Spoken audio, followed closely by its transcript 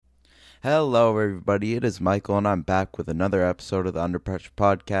Hello, everybody. It is Michael, and I'm back with another episode of the Under Pressure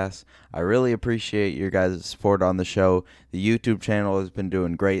Podcast. I really appreciate your guys' support on the show. The YouTube channel has been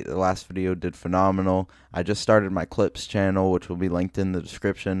doing great. The last video did phenomenal. I just started my Clips channel, which will be linked in the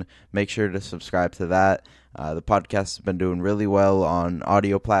description. Make sure to subscribe to that. The podcast has been doing really well on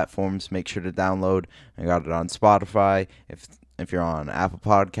audio platforms. Make sure to download. I got it on Spotify. If you're on Apple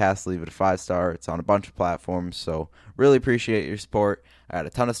Podcasts, leave it a 5-star. It's on a bunch of platforms, so really appreciate your support. I got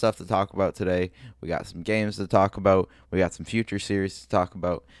a ton of stuff to talk about today. We got some games to talk about. We got some future series to talk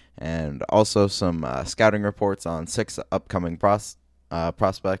about, and also some scouting reports on 6 upcoming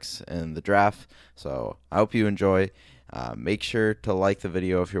prospects in the draft. So I hope you enjoy. Make sure to like the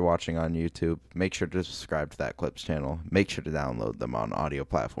video if you're watching on YouTube. Make sure to subscribe to that Clips channel. Make sure to download them on audio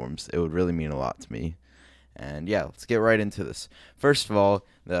platforms. It would really mean a lot to me. And yeah, let's get right into this. First of all,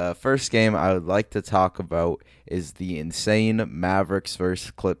 the first game I would like to talk about is the insane Mavericks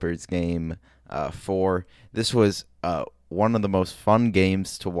versus Clippers game 4. This was one of the most fun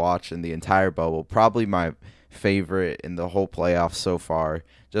games to watch in the entire bubble. Probably my favorite in the whole playoffs so far.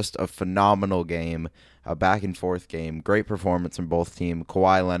 Just a phenomenal game, a back and forth game. Great performance from both teams.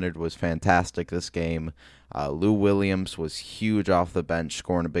 Kawhi Leonard was fantastic this game. Lou Williams was huge off the bench,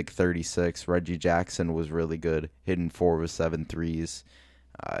 scoring a big 36. Reggie Jackson was really good, hitting 4 of his 7 threes.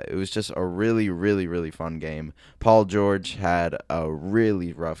 It was just a really, really, really fun game. Paul George had a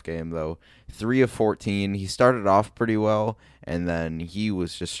really rough game, though. 3 of 14. He started off pretty well, and then he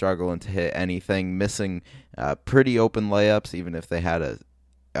was just struggling to hit anything, missing pretty open layups, even if they had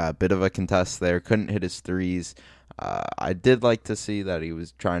a bit of a contest there. Couldn't hit his threes. I did like to see that he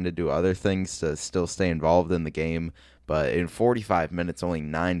was trying to do other things to still stay involved in the game, but in 45 minutes, only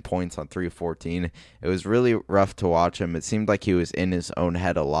 9 points on 3 of 14. It was really rough to watch him. It seemed like he was in his own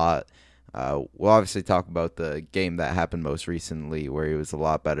head a lot. We'll obviously talk about the game that happened most recently where he was a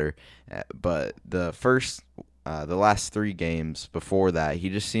lot better, but the last 3 games before that, he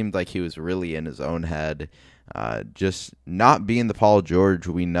just seemed like he was really in his own head. Just not being the Paul George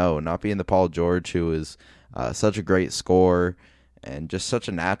we know, not being the Paul George who is such a great scorer and just such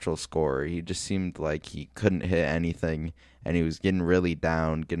a natural scorer. He just seemed like he couldn't hit anything, and he was getting really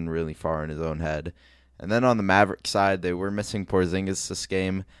down, getting really far in his own head. And then on the Maverick side, they were missing Porzingis this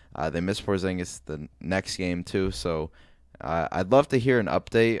game. They missed Porzingis the next game too, so I'd love to hear an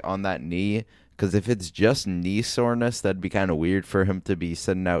update on that knee, because if it's just knee soreness, that'd be kind of weird for him to be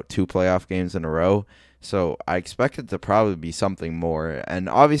sitting out 2 playoff games in a row. So I expect it to probably be something more. And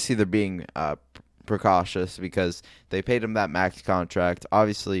obviously they're being precautious because they paid him that max contract.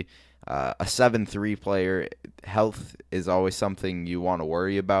 Obviously, a 7-3 player, health is always something you want to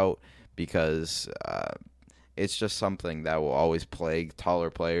worry about because it's just something that will always plague taller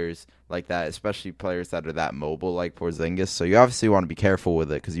players like that, especially players that are that mobile like Porzingis. So you obviously want to be careful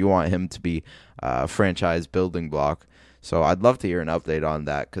with it because you want him to be a franchise building block. So I'd love to hear an update on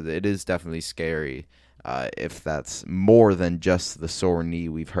that because it is definitely scary if that's more than just the sore knee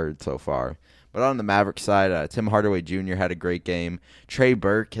we've heard so far. But on the Mavericks side, Tim Hardaway Jr. had a great game. Trey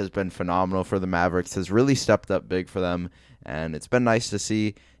Burke has been phenomenal for the Mavericks, has really stepped up big for them, and it's been nice to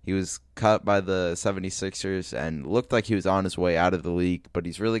see. He was cut by the 76ers and looked like he was on his way out of the league, but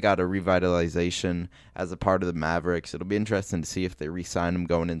he's really got a revitalization as a part of the Mavericks. It'll be interesting to see if they re-sign him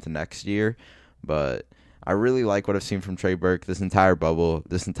going into next year, but I really like what I've seen from Trey Burke this entire bubble,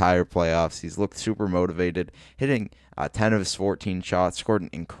 this entire playoffs. He's looked super motivated, hitting 10 of his 14 shots, scored an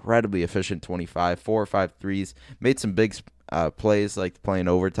incredibly efficient 25, 4 or 5 threes, made some big plays like playing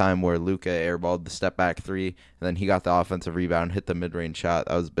overtime where Luka airballed the step back 3, and then he got the offensive rebound, hit the mid-range shot.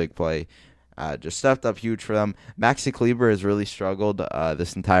 That was a big play. Just stepped up huge for them. Maxi Kleber has really struggled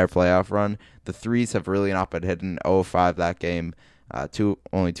this entire playoff run. The threes have really not been hitting. 0 of 5 that game.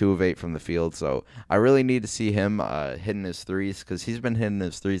 Only 2 of 8 from the field, so I really need to see him hitting his threes because he's been hitting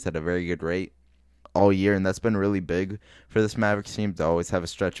his threes at a very good rate all year, and that's been really big for this Mavericks team to always have a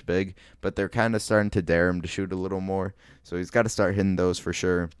stretch big, but they're kind of starting to dare him to shoot a little more, so he's got to start hitting those for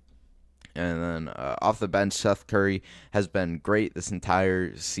sure. And then off the bench, Seth Curry has been great this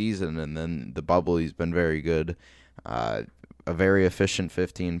entire season, and then the bubble he's been very good. A very efficient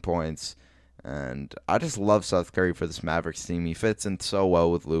 15 points. And I just love Seth Curry for this Mavericks team. He fits in so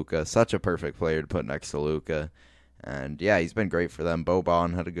well with Luka. Such a perfect player to put next to Luka. And yeah, he's been great for them.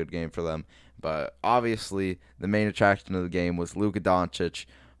 Boban had a good game for them. But obviously, the main attraction of the game was Luka Doncic.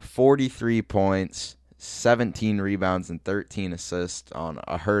 43 points, 17 rebounds, and 13 assists on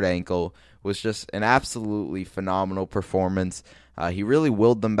a hurt ankle. Was just an absolutely phenomenal performance. He really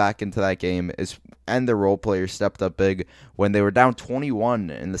willed them back into that game, and the role players stepped up big when they were down 21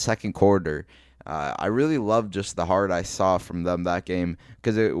 in the second quarter. I really loved just the heart I saw from them that game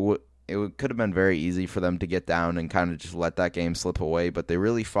because could have been very easy for them to get down and kind of just let that game slip away, but they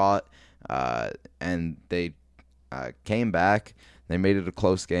really fought, and they came back. They made it a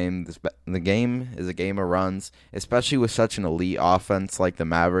close game. The game is a game of runs, especially with such an elite offense like the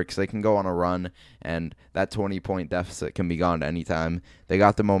Mavericks. They can go on a run, and that 20-point deficit can be gone at any time. They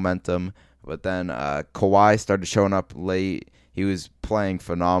got the momentum, but then Kawhi started showing up late. He was playing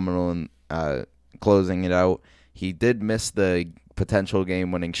phenomenal and closing it out. He did miss the potential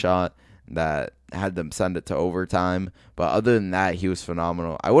game-winning shot that had them send it to overtime, but other than that, he was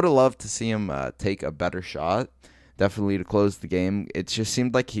phenomenal. I would have loved to see him take a better shot, definitely to close the game. It just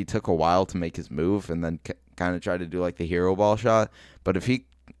seemed like he took a while to make his move and then kind of tried to do like the hero ball shot. But if he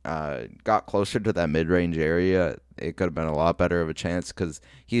got closer to that mid-range area, it could have been a lot better of a chance because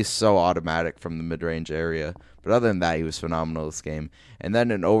he's so automatic from the mid-range area. But other than that, he was phenomenal this game. And then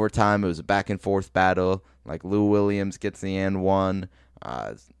in overtime, it was a back-and-forth battle. Like Lou Williams gets the and one.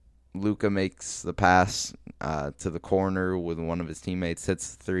 Luka makes the pass to the corner with one of his teammates,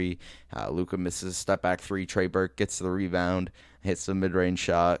 hits the three. Luka misses a step-back three. Trey Burke gets the rebound, hits the mid-range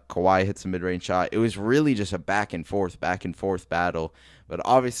shot. Kawhi hits a mid-range shot. It was really just a back-and-forth battle. But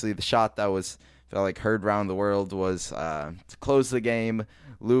obviously the shot that felt like heard around the world was to close the game.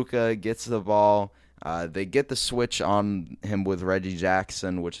 Luka gets the ball. They get the switch on him with Reggie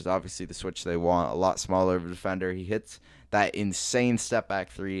Jackson, which is obviously the switch they want. A lot smaller of a defender. He hits that insane step-back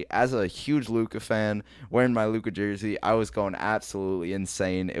three. As a huge Luka fan, wearing my Luka jersey, I was going absolutely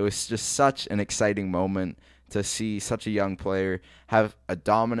insane. It was just such an exciting moment to see such a young player have a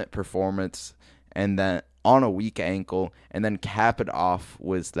dominant performance and then on a weak ankle, and then cap it off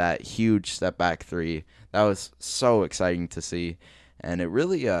with that huge step-back three. That was so exciting to see. And it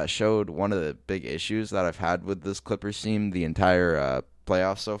really showed one of the big issues that I've had with this Clippers team the entire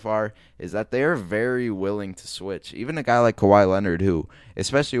playoffs so far, is that they are very willing to switch. Even a guy like Kawhi Leonard, who,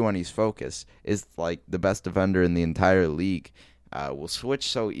 especially when he's focused, is like the best defender in the entire league, will switch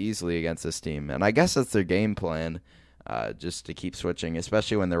so easily against this team. And I guess that's their game plan, just to keep switching,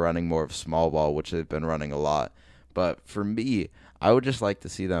 especially when they're running more of small ball, which they've been running a lot. But for me, I would just like to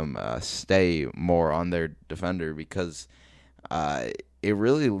see them stay more on their defender because it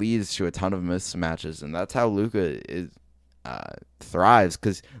really leads to a ton of mismatches, and that's how Luka thrives,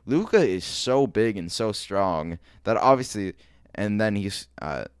 because Luka is so big and so strong that obviously, and then he's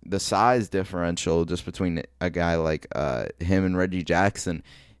the size differential just between a guy like him and Reggie Jackson,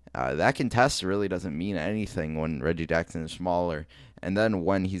 that contest really doesn't mean anything when Reggie Jackson is smaller, and then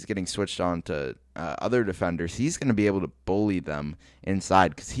when he's getting switched on to other defenders, he's going to be able to bully them inside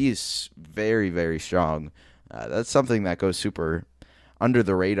because he is very, very strong. That's something that goes super under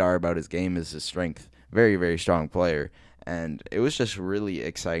the radar about his game, is his strength. Very, very strong player. And it was just really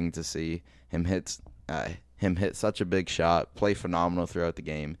exciting to see him hit such a big shot, play phenomenal throughout the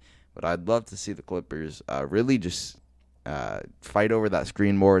game. But I'd love to see the Clippers really just fight over that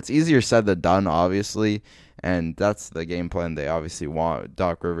screen more. It's easier said than done, obviously, and that's the game plan they obviously want.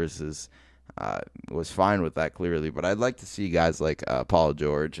 Doc Rivers was fine with that, clearly. But I'd like to see guys like Paul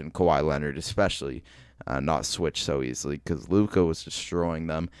George and Kawhi Leonard especially not switch so easily, because Luka was destroying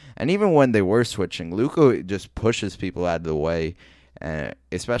them. And even when they were switching, Luka just pushes people out of the way,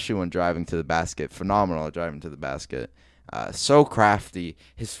 especially when driving to the basket. Phenomenal at driving to the basket. So crafty.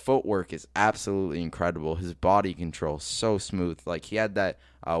 His footwork is absolutely incredible. His body control, so smooth. Like, he had that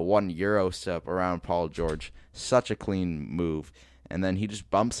 1 Euro step around Paul George. Such a clean move. And then he just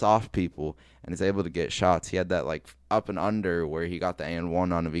bumps off people and is able to get shots. He had that like up and under where he got the and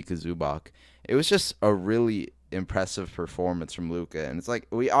one on Ivica Zubac. It was just a really impressive performance from Luka. And it's like,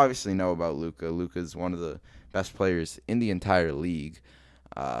 we obviously know about Luka. Luka's one of the best players in the entire league.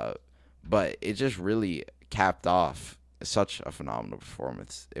 But it just really capped off such a phenomenal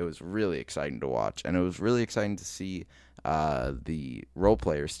performance. It was really exciting to watch. And it was really exciting to see the role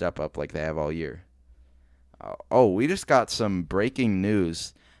players step up like they have all year. We just got some breaking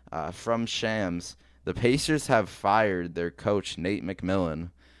news from Shams. The Pacers have fired their coach, Nate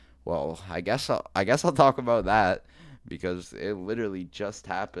McMillan. Well, I guess I'll talk about that because it literally just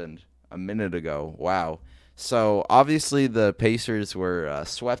happened a minute ago. Wow. So obviously the Pacers were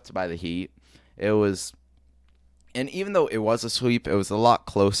swept by the Heat. And even though it was a sweep, it was a lot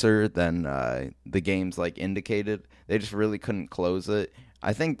closer than the games like indicated. They just really couldn't close it.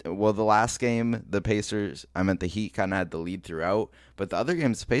 I think, the last game, the Heat kind of had the lead throughout. But the other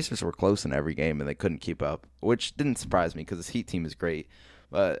games, the Pacers were close in every game, and they couldn't keep up, which didn't surprise me because this Heat team is great.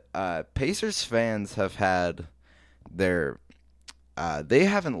 But Pacers fans have had they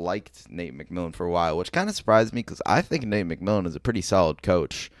haven't liked Nate McMillan for a while, which kind of surprised me because I think Nate McMillan is a pretty solid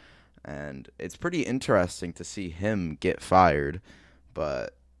coach. And it's pretty interesting to see him get fired.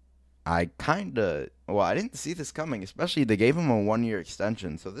 But I didn't see this coming, especially they gave him a 1-year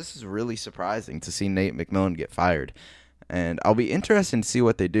extension. So this is really surprising to see Nate McMillan get fired. And I'll be interested to see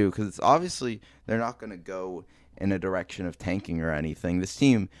what they do because it's obviously they're not going to go in a direction of tanking or anything. This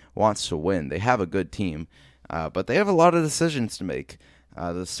team wants to win. They have a good team, but they have a lot of decisions to make.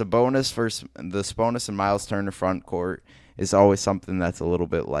 The Sabonis and Miles Turner front court is always something that's a little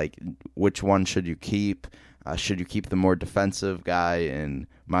bit like, which one should you keep? Should you keep the more defensive guy in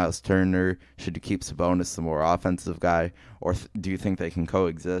Miles Turner? Should you keep Sabonis, the more offensive guy? Or do you think they can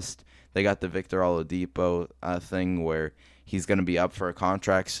coexist? They got the Victor Oladipo thing where he's going to be up for a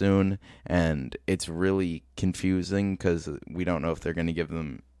contract soon, and it's really confusing because we don't know if they're going to give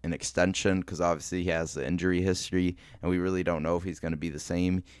them an extension because obviously he has the injury history, and we really don't know if he's going to be the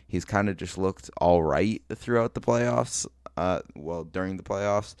same. He's kind of just looked all right throughout the playoffs, during the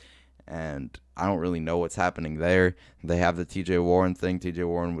playoffs, and I don't really know what's happening there. They have the T.J. Warren thing. T.J.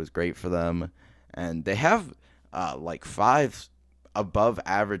 Warren was great for them, and they have like 5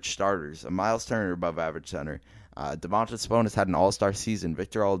 above-average starters. A Miles Turner above-average center. Domantas Sabonis had an all-star season.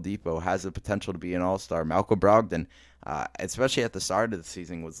 Victor Oladipo has the potential to be an all-star. Malcolm Brogdon, especially at the start of the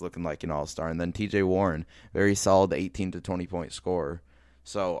season, was looking like an all-star. And then T.J. Warren, very solid 18 to 20-point scorer.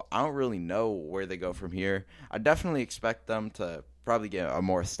 So I don't really know where they go from here. I definitely expect them to probably get a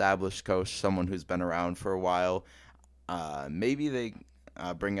more established coach, someone who's been around for a while. Maybe they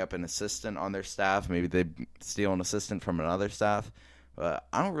bring up an assistant on their staff. Maybe they steal an assistant from another staff. But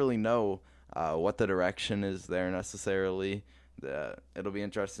I don't really know what the direction is there necessarily. It'll be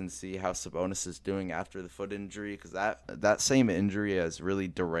interesting to see how Sabonis is doing after the foot injury because that same injury has really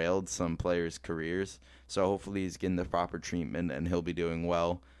derailed some players' careers. So hopefully he's getting the proper treatment and he'll be doing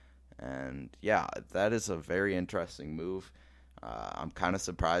well. And yeah, that is a very interesting move. I'm kind of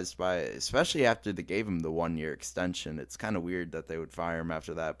surprised by it, especially after they gave him the 1-year extension. It's kind of weird that they would fire him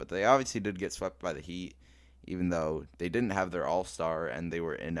after that, but they obviously did get swept by the Heat, even though they didn't have their all-star and they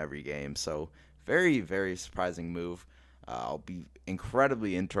were in every game. So very, very surprising move. I'll be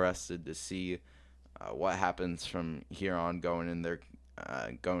incredibly interested to see what happens from here on going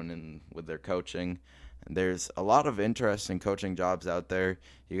in with their coaching. And there's a lot of interesting coaching jobs out there.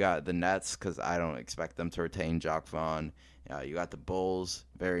 You got the Nets because I don't expect them to retain Jacque Vaughn. You got the Bulls,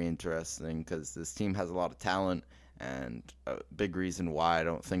 very interesting because this team has a lot of talent, and a big reason why I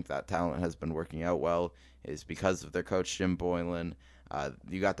don't think that talent has been working out well is because of their coach, Jim Boylan.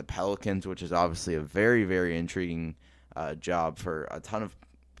 You got the Pelicans, which is obviously a very, very intriguing job for a ton of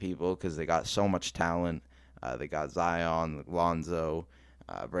people because they got so much talent. They got Zion, Lonzo,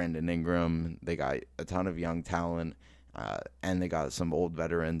 Brandon Ingram. They got a ton of young talent, and they got some old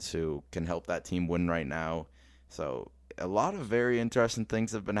veterans who can help that team win right now. So a lot of very interesting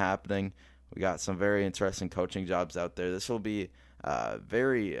things have been happening. We got some very interesting coaching jobs out there. This will be a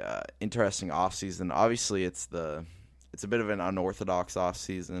very interesting offseason. Obviously, it's a bit of an unorthodox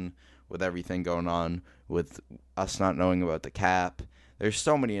offseason with everything going on, with us not knowing about the cap. There's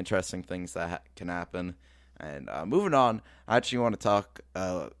so many interesting things that can happen. And moving on, I actually want to talk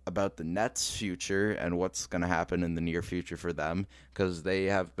about the Nets' future and what's going to happen in the near future for them because they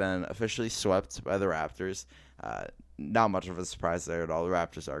have been officially swept by the Raptors. Not much of a surprise there at all. The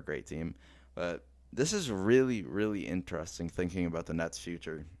Raptors are a great team. But this is really, really interesting thinking about the Nets'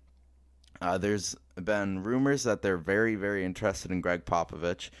 future. There's been rumors that they're very, very interested in Greg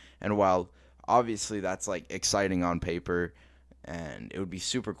Popovich. And while obviously that's like exciting on paper, and it would be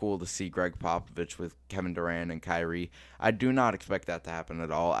super cool to see Greg Popovich with Kevin Durant and Kyrie, I do not expect that to happen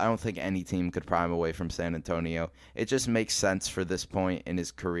at all. I don't think any team could pry him away from San Antonio. It just makes sense for this point in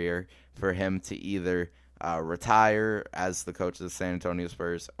his career for him to either retire as the coach of the San Antonio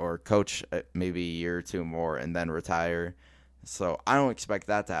Spurs or coach maybe a year or two more and then retire. So I don't expect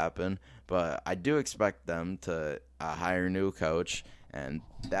that to happen, but I do expect them to hire a new coach, and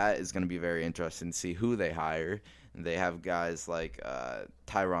that is going to be very interesting to see who they hire. They have guys like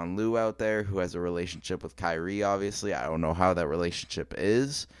Tyronn Lue out there who has a relationship with Kyrie, obviously. I don't know how that relationship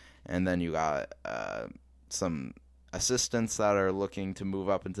is. And then you got some assistants that are looking to move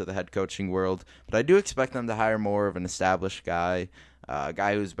up into the head coaching world. But I do expect them to hire more of an established guy, a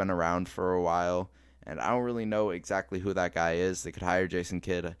guy who's been around for a while. And I don't really know exactly who that guy is. They could hire Jason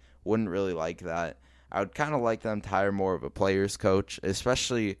Kidd. I wouldn't really like that. I would kind of like them to hire more of a player's coach,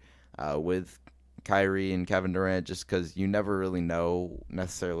 especially with Kyrie and Kevin Durant, just because you never really know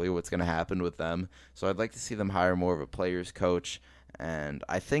necessarily what's going to happen with them. So I'd like to see them hire more of a player's coach. And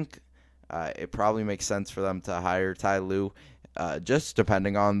I think it probably makes sense for them to hire Ty Lue, just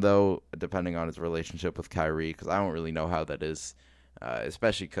depending on his relationship with Kyrie, because I don't really know how that is,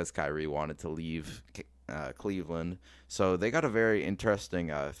 especially because Kyrie wanted to leave Cleveland. So they got a very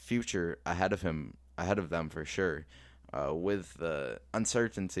interesting future ahead of them for sure. With the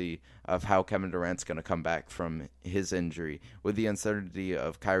uncertainty of how Kevin Durant's going to come back from his injury, with the uncertainty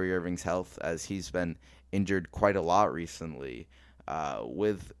of Kyrie Irving's health as he's been injured quite a lot recently,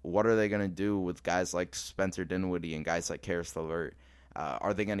 with what are they going to do with guys like Spencer Dinwiddie and guys like Karis LeVert?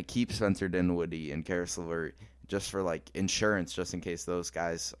 Are they going to keep Spencer Dinwiddie and Karis LeVert just for like insurance, just in case those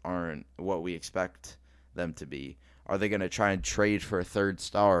guys aren't what we expect them to be? Are they going to try and trade for a third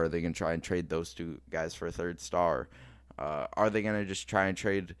star? Are they going to try and trade those two guys for a third star? Are they going to just try and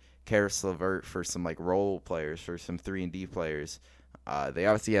trade Karis LeVert for some like role players, for some 3-and-D players? They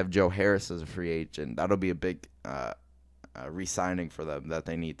obviously have Joe Harris as a free agent. That'll be a big re-signing for them that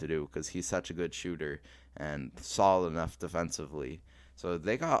they need to do because he's such a good shooter and solid enough defensively. So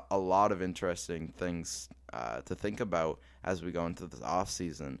they got a lot of interesting things to think about as we go into this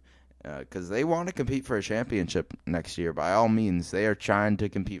offseason because they want to compete for a championship next year. By all means, they are trying to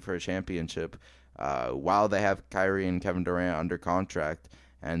compete for a championship while they have Kyrie and Kevin Durant under contract.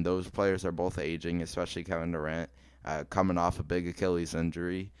 And those players are both aging, especially Kevin Durant, coming off a big Achilles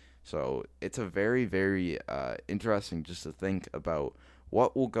injury. So it's a very, very interesting just to think about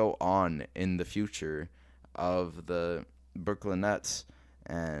what will go on in the future of the Brooklyn Nets.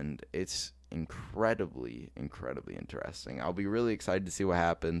 And it's incredibly, incredibly interesting. I'll be really excited to see what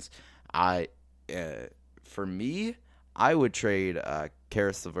happens. For me, I would trade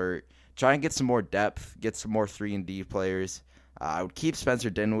Karis LeVert, try and get some more depth, get some more 3-and-D players. I would keep Spencer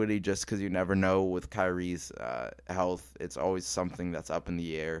Dinwiddie just because you never know with Kyrie's health. It's always something that's up in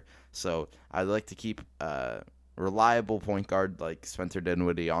the air. So I'd like to keep a reliable point guard like Spencer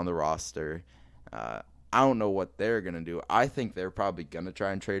Dinwiddie on the roster. I don't know what they're going to do. I think they're probably going to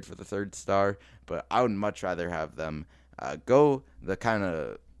try and trade for the third star, but I would much rather have them go the kind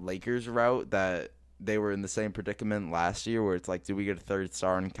of Lakers route that they were in the same predicament last year where it's like, do we get a third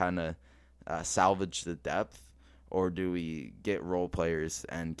star and kind of salvage the depth, or do we get role players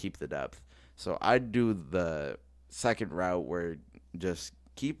and keep the depth? So I'd do the second route where just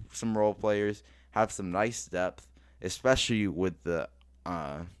keep some role players, have some nice depth, especially with the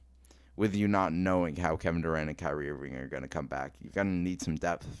with you not knowing how Kevin Durant and Kyrie Irving are going to come back. You're going to need some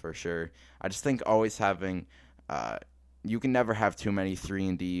depth for sure. I just think always having you can never have too many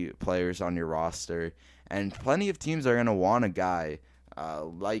 3-and-D players on your roster, and plenty of teams are going to want a guy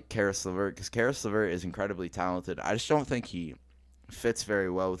like Karis LeVert, because Karis LeVert is incredibly talented. I just don't think he fits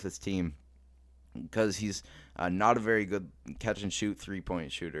very well with his team because he's not a very good catch-and-shoot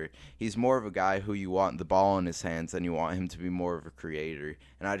three-point shooter. He's more of a guy who you want the ball in his hands and you want him to be more of a creator,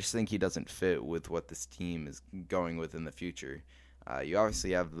 and I just think he doesn't fit with what this team is going with in the future. You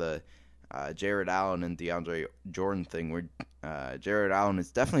obviously have the Jared Allen and DeAndre Jordan thing where Jared Allen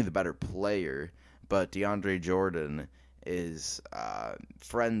is definitely the better player, but DeAndre Jordan is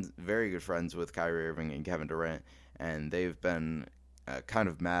very good friends with Kyrie Irving and Kevin Durant, and they've been kind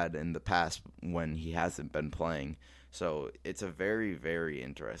of mad in the past when he hasn't been playing. So it's a very, very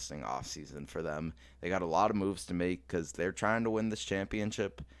interesting offseason for them. They got a lot of moves to make because they're trying to win this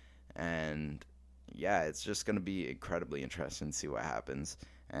championship, and yeah, it's just going to be incredibly interesting to see what happens.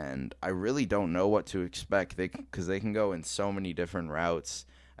 And I really don't know what to expect because they can go in so many different routes,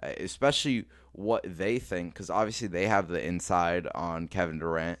 especially what they think, because obviously they have the inside on Kevin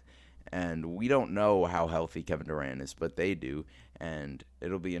Durant, and we don't know how healthy Kevin Durant is, but they do, and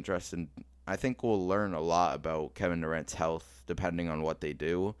it'll be interesting. I think we'll learn a lot about Kevin Durant's health depending on what they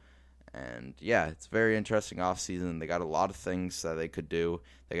do, and yeah, it's a very interesting offseason. They got a lot of things that they could do.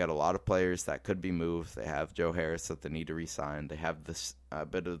 They got a lot of players that could be moved. They have Joe Harris that they need to re-sign. They have this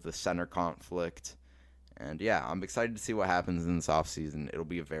bit of the center conflict. And yeah, I'm excited to see what happens in this offseason. It'll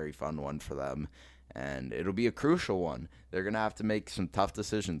be a very fun one for them, and it'll be a crucial one. They're going to have to make some tough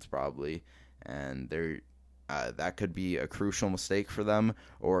decisions probably, and that could be a crucial mistake for them,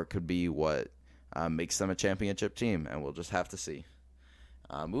 or it could be what makes them a championship team, and we'll just have to see.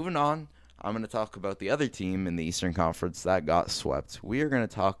 Moving on, I'm going to talk about the other team in the Eastern Conference that got swept. We are going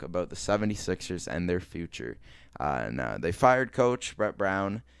to talk about the 76ers and their future. They fired coach Brett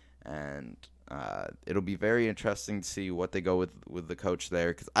Brown, and it'll be very interesting to see what they go with the coach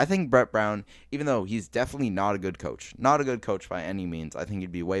there. Because I think Brett Brown, even though he's definitely not a good coach by any means, I think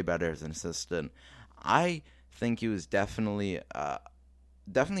he'd be way better as an assistant. I think he was definitely a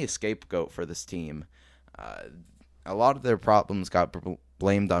scapegoat for this team. A lot of their problems got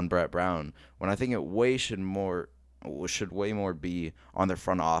blamed on Brett Brown, when I think it should way more be on their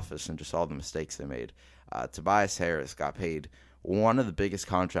front office and just all the mistakes they made. Tobias Harris got paid one of the biggest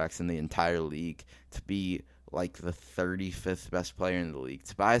contracts in the entire league to be like the 35th best player in the league.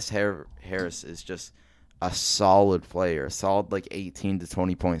 Tobias Harris is just a solid player, a solid like 18 to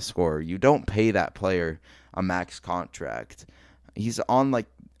 20 point scorer. You don't pay that player a max contract. He's on like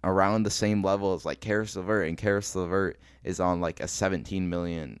around the same level as like Karis LeVert, and Karis LeVert is on like a $17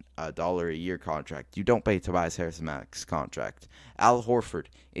 million a year contract. You don't pay Tobias Harris a max contract. Al Horford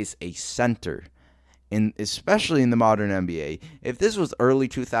is a center, especially in the modern NBA. If this was early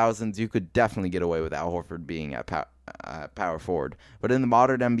 2000s, you could definitely get away with Al Horford being a power forward. But in the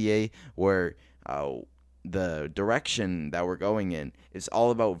modern NBA, where the direction that we're going in is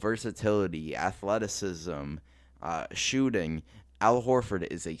all about versatility, athleticism, shooting, Al Horford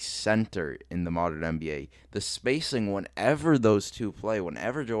is a center in the modern NBA. The spacing whenever those two play,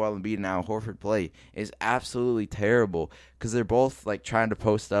 whenever Joel Embiid and Al Horford play, is absolutely terrible because they're both like trying to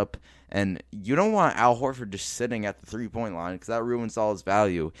post up, and you don't want Al Horford just sitting at the three-point line because that ruins all his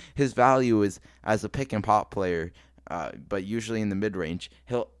value. His value is as a pick-and-pop player, but usually in the mid-range.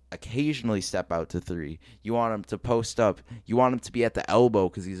 He'll occasionally step out to three. You want him to post up. You want him to be at the elbow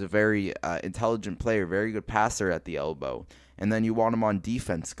because he's a very intelligent player, very good passer at the elbow. And then you want him on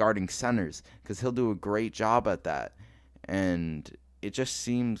defense, guarding centers, because he'll do a great job at that. And it just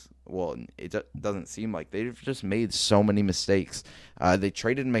seems, well, it doesn't seem like they've just made so many mistakes. They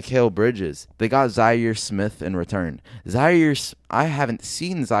traded Mikal Bridges. They got Zaire Smith in return. I haven't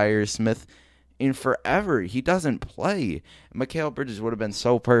seen Zaire Smith in forever. He doesn't play. Mikal Bridges would have been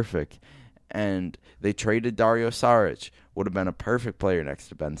so perfect. And they traded Dario Saric. Would have been a perfect player next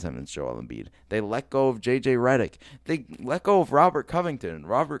to Ben Simmons, Joel Embiid. They let go of J.J. Redick. They let go of Robert Covington.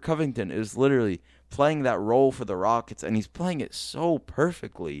 Robert Covington is literally playing that role for the Rockets, and he's playing it so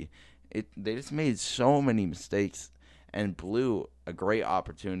perfectly. They just made so many mistakes and blew a great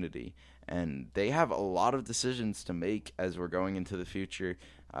opportunity. And they have a lot of decisions to make as we're going into the future.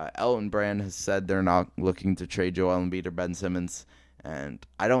 Elton Brand has said they're not looking to trade Joel Embiid or Ben Simmons, and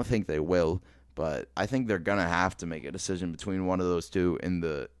I don't think they will. But I think they're gonna have to make a decision between one of those two in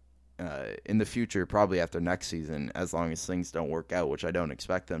the future, probably after next season, as long as things don't work out, which I don't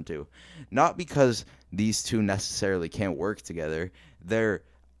expect them to. Not because these two necessarily can't work together. They're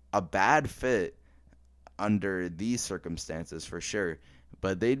a bad fit under these circumstances for sure.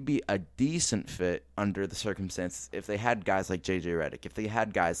 But they'd be a decent fit under the circumstances if they had guys like J.J. Redick, if they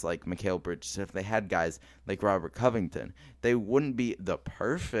had guys like Mikal Bridges, if they had guys like Robert Covington. They wouldn't be the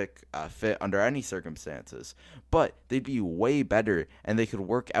perfect fit under any circumstances, but they'd be way better, and they could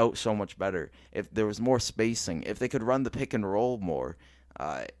work out so much better if there was more spacing, if they could run the pick and roll more,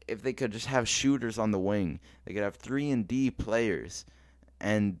 if they could just have shooters on the wing. They could have 3-and-D players.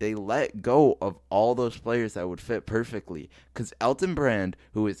 And they let go of all those players that would fit perfectly. Because Elton Brand,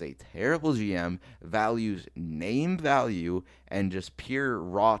 who is a terrible GM, values name value and just pure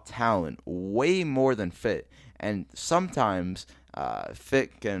raw talent way more than fit. And sometimes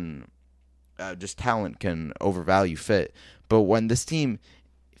fit can, just talent can overvalue fit. But when this team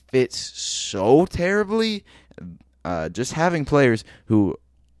fits so terribly, just having players who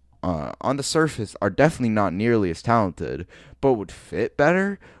on the surface are definitely not nearly as talented, but would fit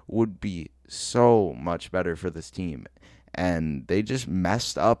better, would be so much better for this team. And they just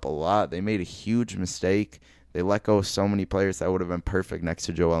messed up a lot. They made a huge mistake. They let go of so many players that would have been perfect next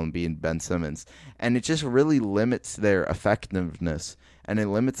to Joel Embiid and Ben Simmons. And it just really limits their effectiveness, and it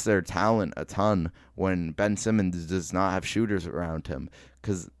limits their talent a ton when Ben Simmons does not have shooters around him.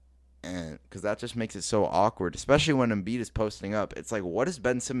 Because that just makes it so awkward, especially when Embiid is posting up. It's like, what is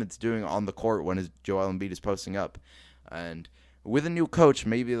Ben Simmons doing on the court when Joel Embiid is posting up? And with a new coach,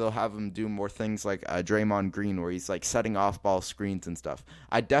 maybe they'll have him do more things like Draymond Green, where he's like setting off-ball screens and stuff.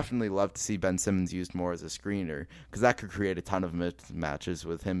 I'd definitely love to see Ben Simmons used more as a screener, because that could create a ton of mismatches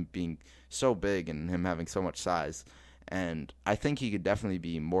with him being so big and him having so much size. And I think he could definitely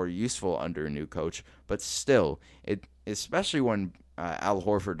be more useful under a new coach. But still, especially when Al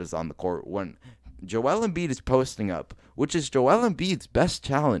Horford is on the court, when Joel Embiid is posting up, which is Joel Embiid's best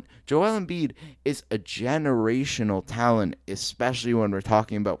talent. Joel Embiid is a generational talent, especially when we're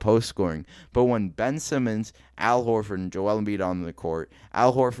talking about post scoring. But when Ben Simmons, Al Horford, and Joel Embiid on the court,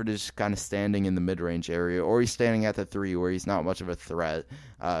 Al Horford is kind of standing in the mid-range area, or he's standing at the three where he's not much of a threat.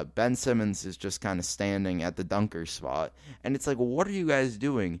 Ben Simmons is just kind of standing at the dunker spot. And it's like, what are you guys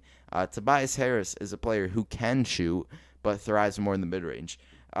doing? Tobias Harris is a player who can shoot, but thrives more in the mid-range.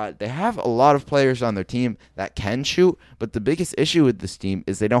 They have a lot of players on their team that can shoot, but the biggest issue with this team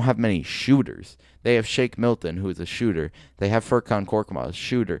is they don't have many shooters. They have Shake Milton, who is a shooter. They have Furkan Korkmaz,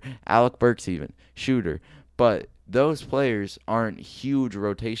 shooter. Alec Burks even, shooter. But those players aren't huge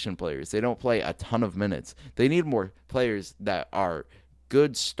rotation players. They don't play a ton of minutes. They need more players that are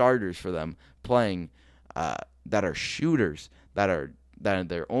good starters for them, playing that are shooters, that are that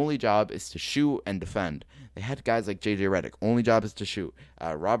their only job is to shoot and defend. They had guys like J.J. Redick, only job is to shoot.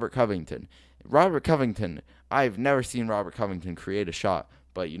 Robert Covington. I've never seen Robert Covington create a shot,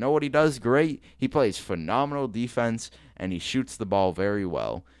 but you know what he does great? He plays phenomenal defense, and he shoots the ball very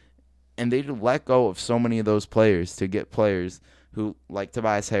well. And they let go of so many of those players to get players who, like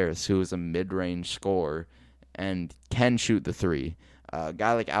Tobias Harris, who is a mid-range scorer and can shoot the three. A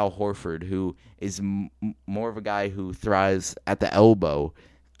guy like Al Horford, who is more of a guy who thrives at the elbow,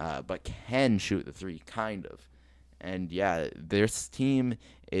 but can shoot the three, kind of. And yeah, this team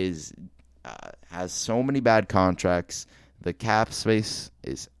has so many bad contracts. The cap space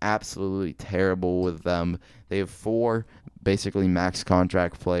is absolutely terrible with them. They have 4 basically max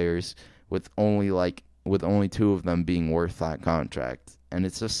contract players with only 2 of them being worth that contract. And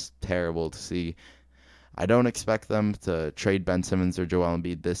it's just terrible to see. I don't expect them to trade Ben Simmons or Joel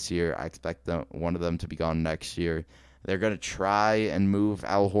Embiid this year. I expect one of them to be gone next year. They're going to try and move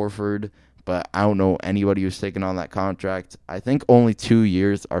Al Horford, but I don't know anybody who's taken on that contract. I think only 2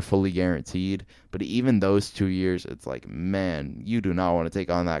 years are fully guaranteed, but even those 2 years, it's like, man, you do not want to take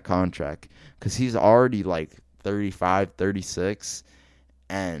on that contract because he's already like 35, 36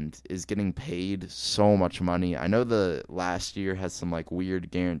 and is getting paid so much money. I know the last year has some like weird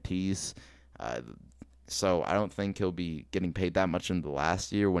guarantees, so I don't think he'll be getting paid that much in the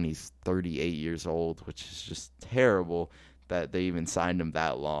last year when he's 38 years old, which is just terrible that they even signed him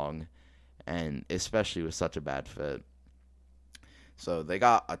that long, and especially with such a bad fit. So they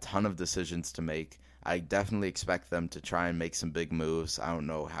got a ton of decisions to make. I definitely expect them to try and make some big moves. I don't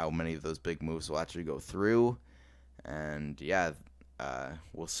know how many of those big moves will actually go through. And yeah,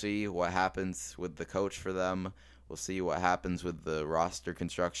 we'll see what happens with the coach for them. We'll see what happens with the roster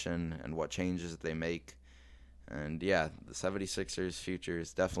construction and what changes they make. And yeah, the 76ers' future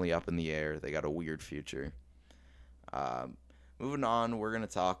is definitely up in the air. They got a weird future. Moving on, we're going to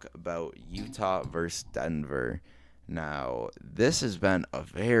talk about Utah versus Denver. Now, this has been a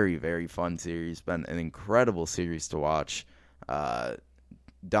very, very fun series. Been an incredible series to watch.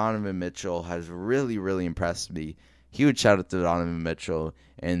 Donovan Mitchell has really, really impressed me. Huge shout out to Donovan Mitchell.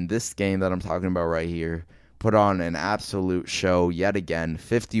 In this game that I'm talking about right here, put on an absolute show yet again.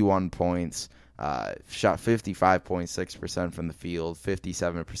 51 points. Shot 55.6% from the field,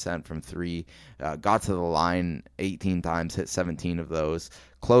 57% from 3. Got to the line 18 times, hit 17 of those.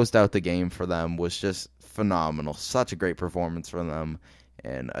 Closed out the game for them, was just phenomenal. Such a great performance from them.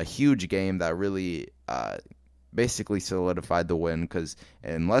 And a huge game that really basically solidified the win because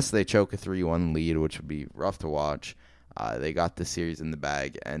unless they choke a 3-1 lead, which would be rough to watch, they got the series in the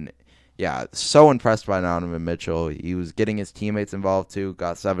bag. And yeah, so impressed by Donovan Mitchell. He was getting his teammates involved too,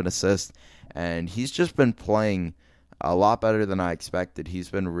 got 7 assists. And he's just been playing a lot better than I expected. He's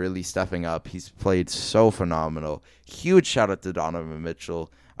been really stepping up. He's played so phenomenal. Huge shout out to Donovan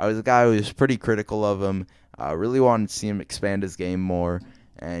Mitchell. I was a guy who was pretty critical of him. Really wanted to see him expand his game more.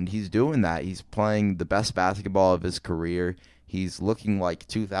 And he's doing that. He's playing the best basketball of his career. He's looking like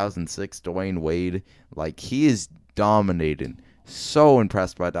 2006 Dwayne Wade. Like, he is dominating. So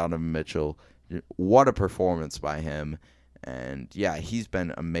impressed by Donovan Mitchell. What a performance by him. And yeah, he's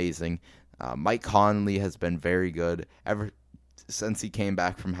been amazing. Mike Conley has been very good. Ever since he came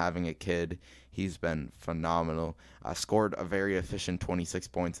back from having a kid, he's been phenomenal. Scored a very efficient 26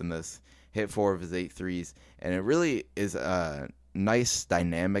 points in this, hit 4 of his 8 threes, and it really is a nice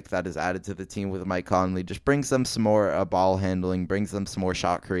dynamic that is added to the team with Mike Conley. Just brings them some more ball handling, brings them some more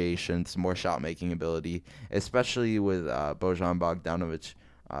shot creation, some more shot making ability, especially with Bojan Bogdanovic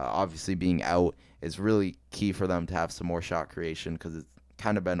obviously being out is really key for them to have some more shot creation because it's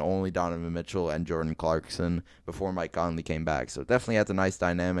kind of been only Donovan Mitchell and Jordan Clarkson before Mike Conley came back. So definitely has a nice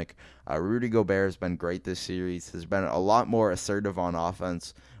dynamic. Rudy Gobert has been great this series. Has been a lot more assertive on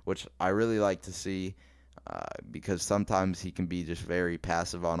offense, which I really like to see because sometimes he can be just very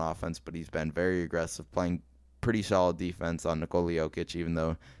passive on offense, but he's been very aggressive, playing pretty solid defense on Nikola Jokic, even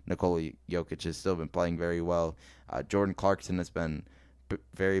though Nikola Jokic has still been playing very well. Jordan Clarkson has been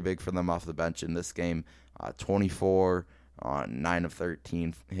very big for them off the bench in this game. 24 on 9 of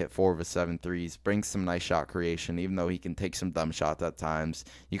 13, hit 4 of his 7 threes, brings some nice shot creation, even though he can take some dumb shots at times.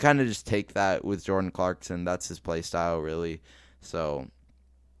 You kind of just take that with Jordan Clarkson. That's his play style, really. So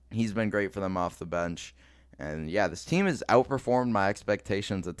he's been great for them off the bench. And yeah, this team has outperformed my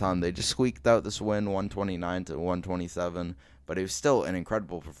expectations a ton. They just squeaked out this win, 129-127, but it was still an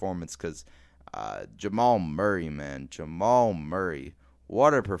incredible performance because Jamal Murray,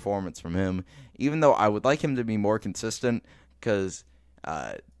 what a performance from him. Even though I would like him to be more consistent because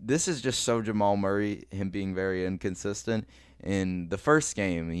this is just so Jamal Murray, him being very inconsistent. In the first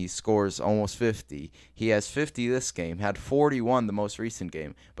game, he scores almost 50. He has 50 this game, had 41 the most recent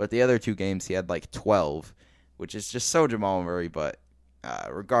game. But the other 2 games, he had like 12, which is just so Jamal Murray. But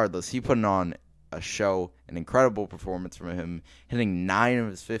regardless, he put on a show, an incredible performance from him, hitting 9 of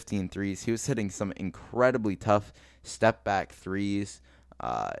his 15 threes. He was hitting some incredibly tough step-back threes,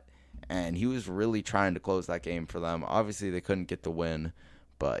 and he was really trying to close that game for them. Obviously, they couldn't get the win,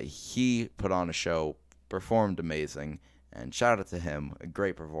 but he put on a show, performed amazing, and shout out to him, a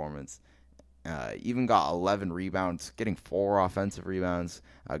great performance. Even got 11 rebounds, getting 4 offensive rebounds,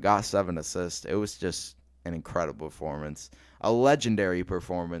 got 7 assists. It was just an incredible performance. A legendary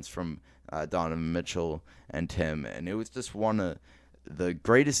performance from Donovan Mitchell and Tim, and it was just one of the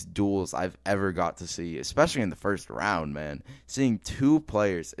greatest duels I've ever got to see, especially in the first round, man. Seeing 2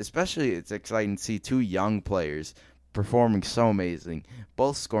 players, especially it's exciting to see 2 young players performing so amazing,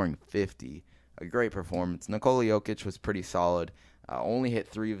 both scoring 50. A great performance. Nikola Jokic was pretty solid. Only hit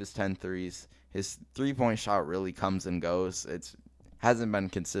 3 of his 10 threes. His three-point shot really comes and goes. It hasn't been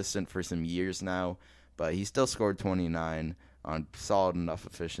consistent for some years now, but he still scored 29 on solid enough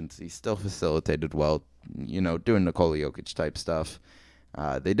efficiency. Still facilitated well, doing Nikola Jokic type stuff.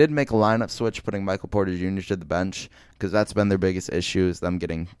 They did make a lineup switch, putting Michael Porter Jr. to the bench, because that's been their biggest issue, is them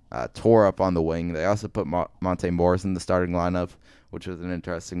getting tore up on the wing. They also put Monte Morris in the starting lineup, which was an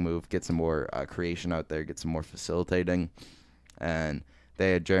interesting move. Get some more creation out there, get some more facilitating. And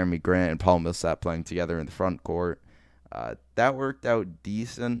they had Jeremy Grant and Paul Millsap playing together in the front court. That worked out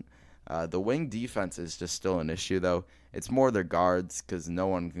decent. The wing defense is just still an issue, though. It's more their guards, because no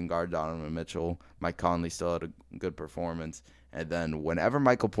one can guard Donovan Mitchell. Mike Conley still had a good performance. And then whenever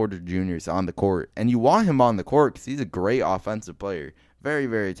Michael Porter Jr. is on the court, and you want him on the court because he's a great offensive player, very,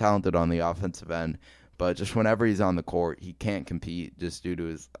 very talented on the offensive end, but just whenever he's on the court, he can't compete just due to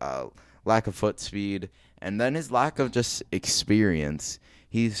his lack of foot speed and then his lack of just experience.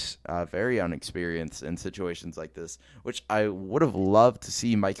 He's very unexperienced in situations like this, which I would have loved to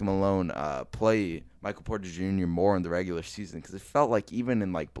see Mike Malone play Michael Porter Jr. more in the regular season, because it felt like even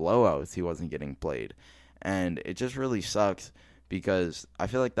in like blowouts he wasn't getting played. And it just really sucks, because I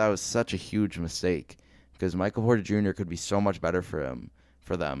feel like that was such a huge mistake, because Michael Porter Jr. could be so much better for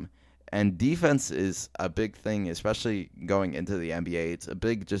them. And defense is a big thing, especially going into the NBA. It's a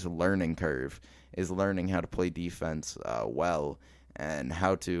big just learning curve, is learning how to play defense well, and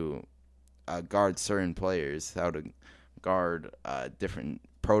how to guard certain players, how to guard different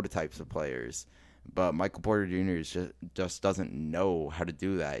prototypes of players. But Michael Porter Jr. just doesn't know how to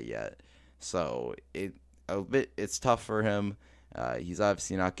do that yet. So it's tough for him. He's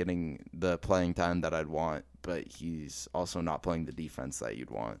obviously not getting the playing time that I'd want, but he's also not playing the defense that you'd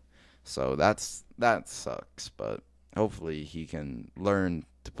want. So that sucks, but hopefully he can learn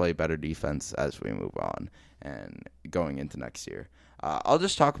to play better defense as we move on and going into next year. I'll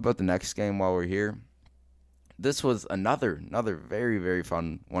just talk about the next game while we're here. This was another very, very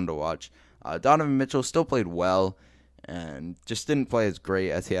fun one to watch. Donovan Mitchell still played well and just didn't play as great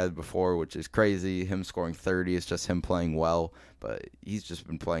as he had before, which is crazy. Him scoring 30 is just him playing well, but he's just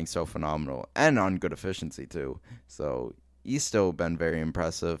been playing so phenomenal and on good efficiency too. So he's still been very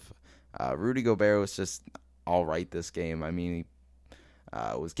impressive. Rudy Gobert was just all right this game. I mean, he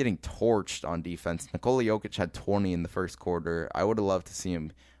was getting torched on defense. Nikola Jokic had 20 in the first quarter. I would have loved to see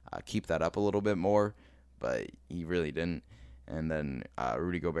him keep that up a little bit more, but he really didn't. And then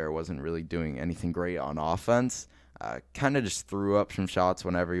Rudy Gobert wasn't really doing anything great on offense. Kind of just threw up some shots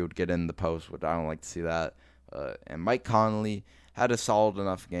whenever he would get in the post, which I don't like to see that. And Mike Conley had a solid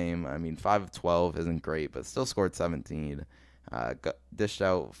enough game. I mean, 5 of 12 isn't great, but still scored 17. Dished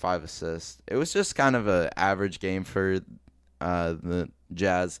out 5 assists. It was just kind of an average game for the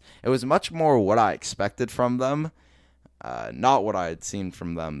Jazz. It was much more what I expected from them, not what I had seen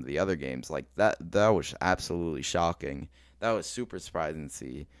from them the other games. Like that was absolutely shocking. That was super surprising to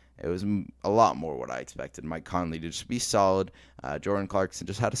see. It was a lot more what I expected. Mike Conley to just be solid. Jordan Clarkson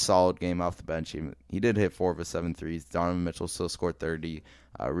just had a solid game off the bench. He did hit 4 of his 7 threes. Donovan Mitchell still scored 30.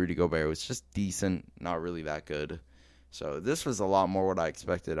 Rudy Gobert was just decent, not really that good. So this was a lot more what I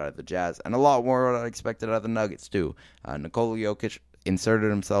expected out of the Jazz, and a lot more what I expected out of the Nuggets too. Nikola Jokic inserted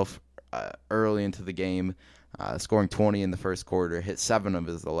himself early into the game, scoring 20 in the first quarter, hit 7 of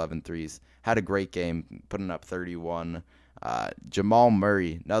his 11 threes, had a great game, putting up 31. Jamal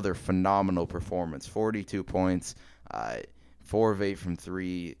Murray, another phenomenal performance, 42 points, 4 of 8 from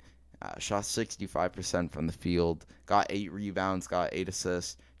 3, shot 65% from the field, got 8 rebounds, got 8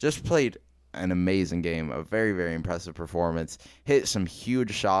 assists, just played an amazing game, a very, very impressive performance, hit some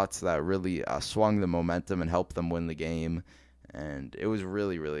huge shots that really swung the momentum and helped them win the game, and it was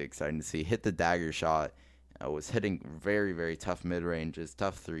really, really exciting to see. Hit the dagger shot was hitting very, very tough mid-ranges,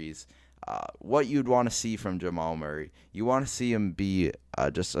 tough threes. What you'd want to see from Jamal Murray. You want to see him be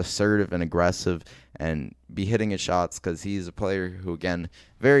just assertive and aggressive and be hitting his shots, because he's a player who, again,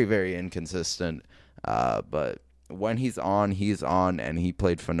 very, very inconsistent. But when he's on, and he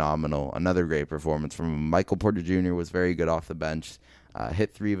played phenomenal. Another great performance from him. Michael Porter Jr. was very good off the bench.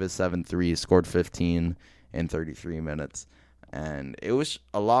 Hit 3 of his 7 threes, scored 15 in 33 minutes. And it was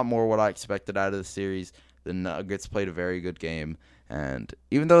a lot more what I expected out of the series. The Nuggets played a very good game. And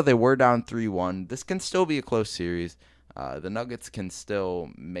even though they were down 3-1, this can still be a close series. The Nuggets can still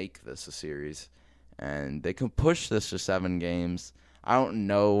make this a series. And they can push this to 7 games. I don't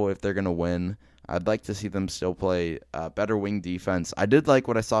know if they're going to win. I'd like to see them still play better wing defense. I did like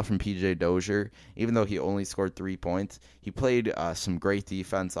what I saw from PJ Dozier. Even though he only scored 3 points, he played some great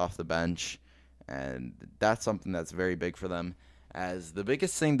defense off the bench. And that's something that's very big for them. As the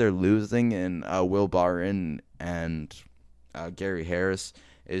biggest thing they're losing in Will Barton and Gary Harris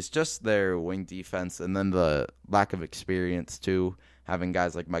is just their wing defense, and then the lack of experience too, having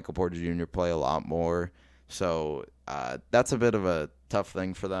guys like Michael Porter Jr. play a lot more. So that's a bit of a tough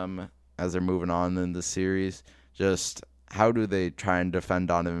thing for them as they're moving on in the series. Just how do they try and defend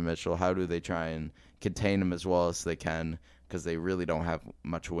Donovan Mitchell? How do they try and contain him as well as they can? Because they really don't have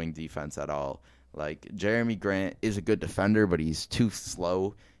much wing defense at all. Like, Jeremy Grant is a good defender, but he's too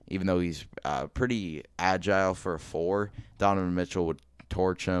slow. Even though he's pretty agile for a 4, Donovan Mitchell would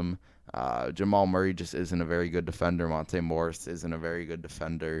torch him. Jamal Murray just isn't a very good defender. Monte Morris isn't a very good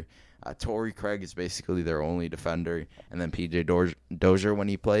defender. Torrey Craig is basically their only defender. And then PJ Dozier when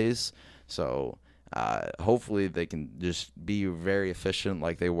he plays. So hopefully they can just be very efficient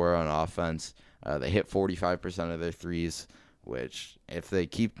like they were on offense. They hit 45% of their threes, which if they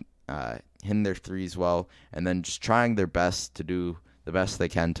keep hitting their threes well and then just trying their best to do the best they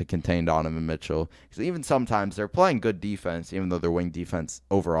can to contain Donovan Mitchell. Because even sometimes they're playing good defense, even though their wing defense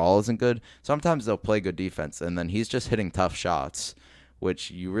overall isn't good. Sometimes they'll play good defense, and then he's just hitting tough shots, which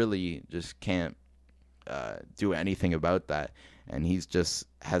you really just can't do anything about that. And he's just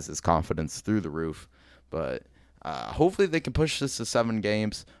has his confidence through the roof. But hopefully they can push this to 7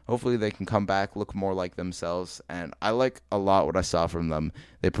 games. Hopefully they can come back, look more like themselves. And I like a lot what I saw from them.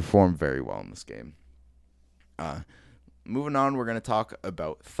 They performed very well in this game. Moving on, we're going to talk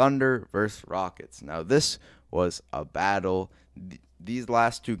about Thunder versus Rockets. Now, this was a battle. These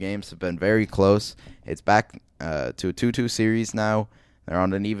last 2 games have been very close. It's back to a 2-2 series now. They're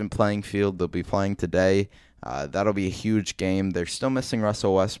on an even playing field. They'll be playing today. That'll be a huge game. They're still missing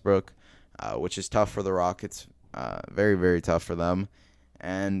Russell Westbrook, which is tough for the Rockets. Very, very tough for them.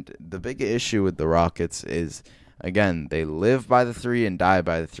 And the big issue with the Rockets is, again, they live by the 3 and die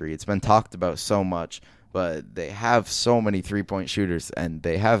by the 3. It's been talked about so much. But they have so many three-point shooters, and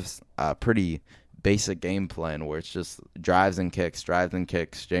they have a pretty basic game plan where it's just drives and kicks,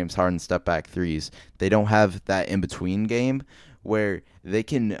 James Harden step-back threes. They don't have that in-between game where they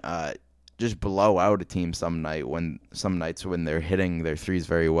can just blow out a team some nights when they're hitting their threes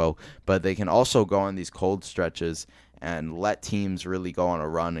very well. But they can also go on these cold stretches and let teams really go on a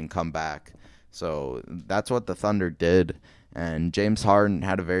run and come back. So that's what the Thunder did, and James Harden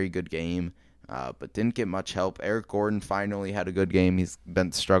had a very good game. But didn't get much help. Eric Gordon finally had a good game. He's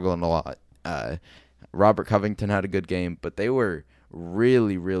been struggling a lot. Robert Covington had a good game, but they were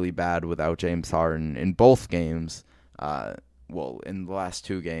really, really bad without James Harden in both games. In the last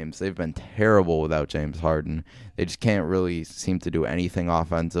 2 games, they've been terrible without James Harden. They just can't really seem to do anything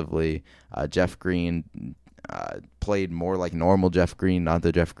offensively. Jeff Green played more like normal Jeff Green, not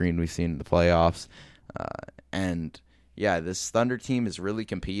the Jeff Green we've seen in the playoffs. This Thunder team is really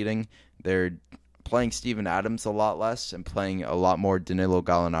competing. They're playing Steven Adams a lot less and playing a lot more Danilo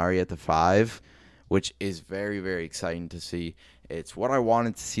Gallinari at the 5, which is very, very exciting to see. It's what I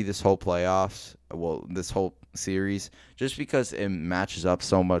wanted to see this whole this whole series, just because it matches up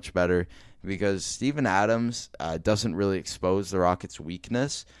so much better. Because Steven Adams doesn't really expose the Rockets'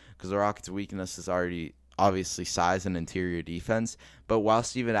 weakness, because the Rockets' weakness is already obviously size and interior defense. But while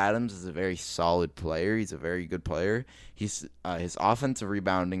Steven Adams is a very solid player, he's a very good player, his offensive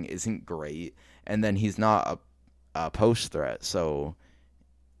rebounding isn't great, and then he's not a post threat, so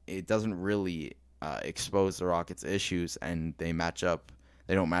it doesn't really expose the Rockets' issues, and they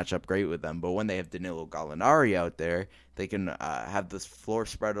don't match up great with them. But when they have Danilo Gallinari out there, they can have this floor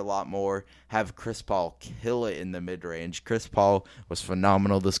spread a lot more, have Chris Paul kill it in the mid-range. Chris Paul was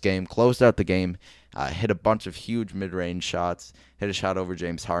phenomenal this game, closed out the game, hit a bunch of huge mid-range shots, hit a shot over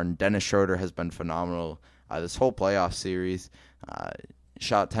James Harden. Dennis Schroeder has been phenomenal this whole playoff series.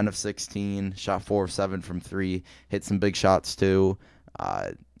 Shot 10 of 16, shot 4 of 7 from 3, hit some big shots too.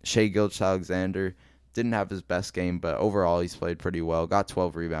 Shai Gilgeous-Alexander didn't have his best game, but overall he's played pretty well. Got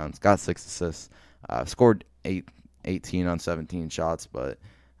 12 rebounds, got 6 assists, scored 18 on 17 shots, but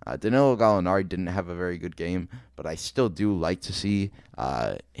Danilo Gallinari didn't have a very good game, but I still do like to see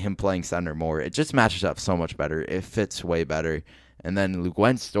him playing center more. It just matches up so much better. It fits way better. And then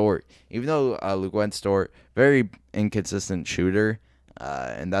Luguentz Dort, even though Luguentz Dort, very inconsistent shooter,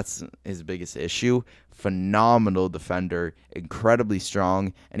 and that's his biggest issue, phenomenal defender, incredibly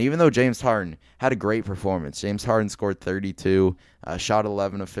strong. And even though James Harden had a great performance, James Harden scored 32, shot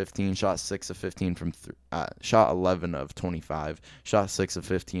 11 of 15, shot 6 of 15 from shot 11 of 25, shot 6 of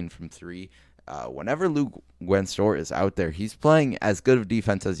 15 from 3. Whenever Luguentz Dort is out there, he's playing as good of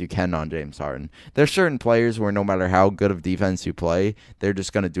defense as you can on James Harden. There's certain players where no matter how good of defense you play, they're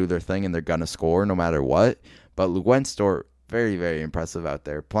just going to do their thing and they're going to score no matter what. But Luguentz Dort, very, very impressive out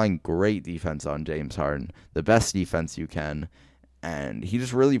there, playing great defense on James Harden, the best defense you can. And he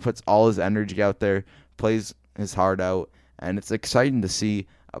just really puts all his energy out there, plays his heart out, and it's exciting to see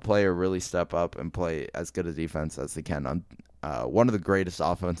a player really step up and play as good a defense as they can on one of the greatest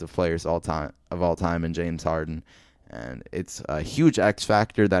offensive players of all time in James Harden. And it's a huge X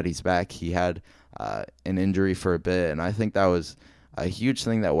factor that he's back. He had an injury for a bit, and I think that was a huge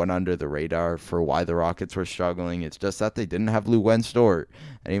thing that went under the radar for why the Rockets were struggling. It's just that they didn't have Luguentz Dort.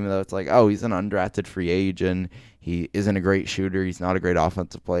 And even though it's like, oh, he's an undrafted free agent, he isn't a great shooter, he's not a great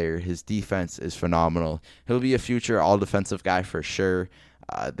offensive player, his defense is phenomenal. He'll be a future all-defensive guy for sure.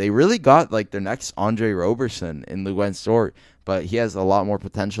 They really got like their next Andre Roberson in Luguentz Dort, but he has a lot more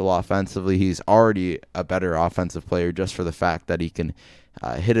potential offensively. He's already a better offensive player just for the fact that he can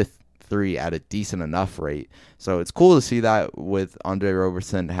hit a three at a decent enough rate. So it's cool to see that with Andre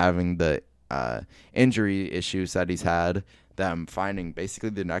Roberson having the injury issues that he's had, them finding basically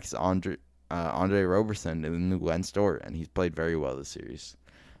the next Andre Roberson in Luguentz Dort, and he's played very well this series.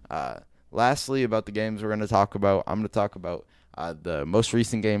 Lastly, about the games we're going to talk about, I'm going to talk about the most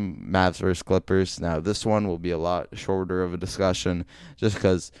recent game, Mavs versus Clippers. Now, this one will be a lot shorter of a discussion just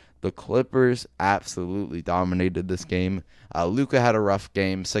because the Clippers absolutely dominated this game. Luka had a rough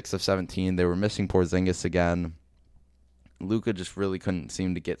game, 6 of 17. They were missing Porzingis again. Luka just really couldn't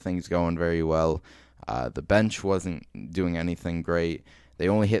seem to get things going very well. The bench wasn't doing anything great. They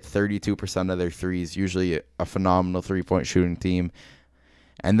only hit 32% of their threes, usually a phenomenal three-point shooting team.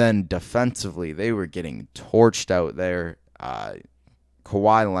 And then defensively, they were getting torched out there.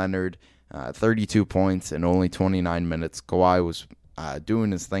 Kawhi Leonard, 32 points in only 29 minutes. Kawhi was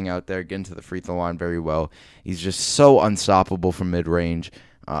doing his thing out there, getting to the free throw line very well. He's just so unstoppable from mid-range,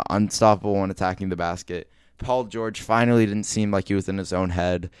 unstoppable when attacking the basket. Paul George finally didn't seem like he was in his own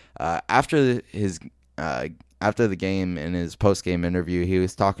head. After the game, in his post-game interview, he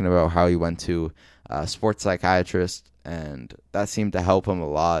was talking about how he went to a sports psychiatrist, and that seemed to help him a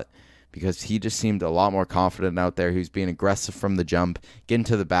lot because he just seemed a lot more confident out there. He was being aggressive from the jump, getting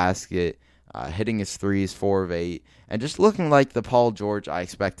to the basket, hitting his threes, 4 of 8, and just looking like the Paul George I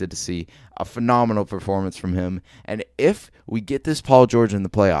expected to see. A phenomenal performance from him. And if we get this Paul George in the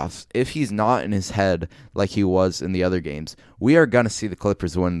playoffs, if he's not in his head like he was in the other games, we are going to see the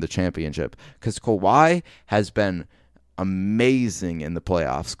Clippers win the championship because Kawhi has been amazing in the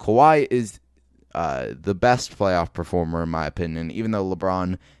playoffs. Kawhi is the best playoff performer in my opinion, even though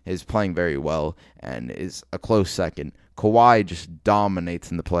LeBron is playing very well and is a close second. Kawhi just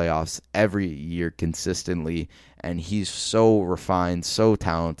dominates in the playoffs every year consistently, and he's so refined, so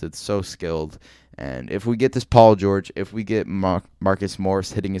talented, so skilled. And if we get this Paul George, if we get Marcus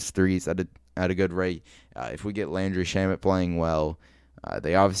Morris hitting his threes at a good rate, if we get Landry Shamet playing well,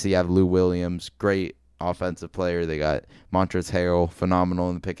 they obviously have Lou Williams, great offensive player. They got Montrezl Harrell, phenomenal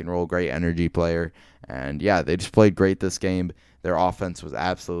in the pick and roll, great energy player. And yeah, they just played great this game. Their offense was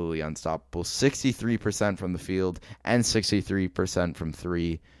absolutely unstoppable. 63% from the field and 63% from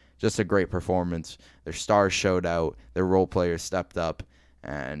three. Just a great performance. Their stars showed out. Their role players stepped up.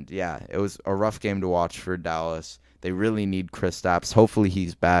 And yeah, it was a rough game to watch for Dallas. They really need Kristaps. Hopefully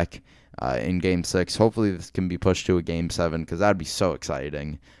he's back in Game 6. Hopefully this can be pushed to a Game 7 because that would be so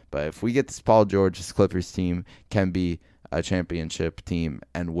exciting. But if we get this Paul George, this Clippers team can be a championship team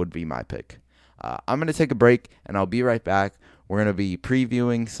and would be my pick. I'm going to take a break, and I'll be right back. We're going to be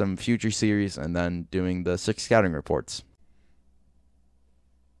previewing some future series and then doing the 6 scouting reports.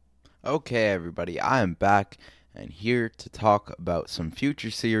 Okay, everybody, I am back and here to talk about some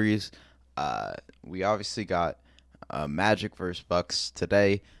future series. We obviously got Magic versus Bucks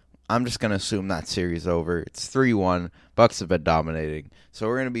today. I'm just going to assume that series over. It's 3-1. Bucks have been dominating. So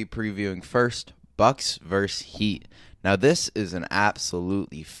we're going to be previewing first Bucks versus Heat. Now, this is an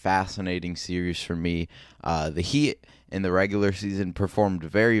absolutely fascinating series for me. The Heat in the regular season performed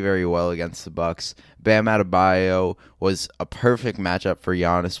very, very well against the Bucks. Bam Adebayo was a perfect matchup for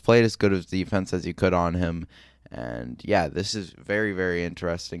Giannis, played as good of defense as you could on him. And yeah, this is very, very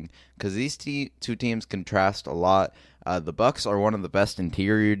interesting because these two teams contrast a lot. The Bucks are one of the best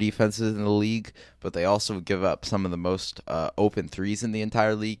interior defenses in the league, but they also give up some of the most open threes in the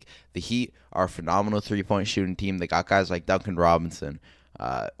entire league. The Heat are a phenomenal three-point shooting team. They got guys like Duncan Robinson,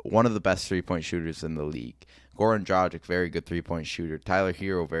 one of the best three-point shooters in the league. Goran Dragic, very good three-point shooter. Tyler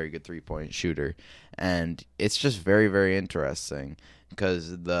Hero, very good three-point shooter. And it's just very, very interesting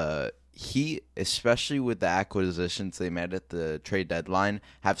because the Heat, especially with the acquisitions they made at the trade deadline,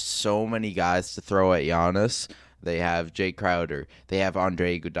 have so many guys to throw at Giannis. They have Jay Crowder. They have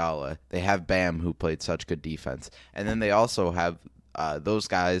Andre Iguodala. They have Bam, who played such good defense. And then they also have those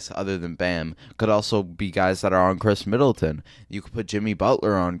guys, other than Bam, could also be guys that are on Chris Middleton. You could put Jimmy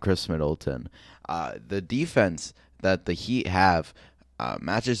Butler on Chris Middleton. The defense that the Heat have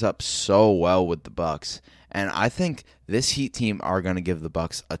matches up so well with the Bucks. And I think this Heat team are going to give the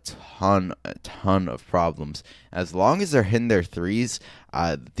Bucks a ton of problems. As long as they're hitting their threes,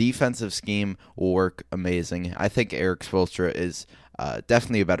 the defensive scheme will work amazing. I think Eric Spoelstra is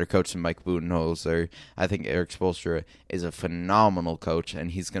definitely a better coach than Mike Budenholzer. I think Eric Spoelstra is a phenomenal coach,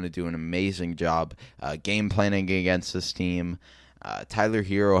 and he's going to do an amazing job game planning against this team. Tyler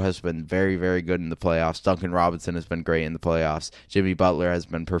Hero has been very, very good in the playoffs. Duncan Robinson has been great in the playoffs. Jimmy Butler has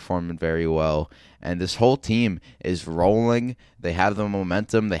been performing very well. And this whole team is rolling. They have the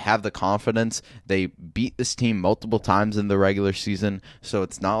momentum. They have the confidence. They beat this team multiple times in the regular season, so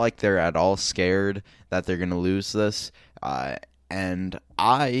it's not like they're at all scared that they're going to lose this. And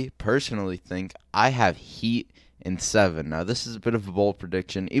I personally think I have Heat in 7. Now, this is a bit of a bold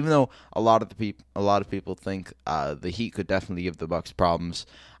prediction, even though a lot of people think the Heat could definitely give the Bucks problems.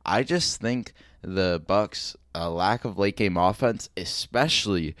 I just think the Bucks' lack of late game offense,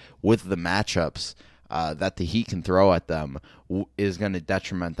 especially with the matchups that the Heat can throw at them, is going to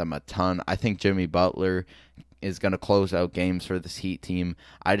detriment them a ton. I think Jimmy Butler is going to close out games for this Heat team.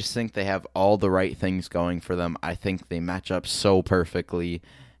 I just think they have all the right things going for them. I think they match up so perfectly,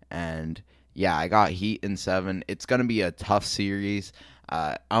 and yeah, I got Heat in 7. It's going to be a tough series.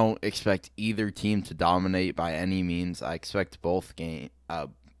 I don't expect either team to dominate by any means. I expect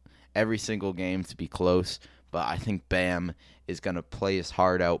every single game to be close, but I think Bam is going to play his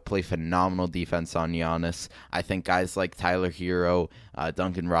heart out, play phenomenal defense on Giannis. I think guys like Tyler Hero,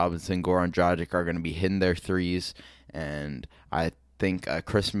 Duncan Robinson, Goran Dragic are going to be hitting their threes, and I think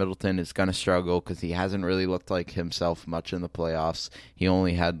Chris Middleton is going to struggle because he hasn't really looked like himself much in the playoffs. He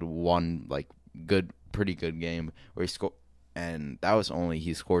only had one pretty good game where he scored, and that was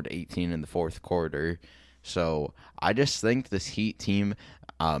he scored 18 in the fourth quarter. So I just think this Heat team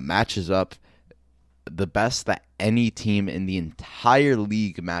matches up the best that any team in the entire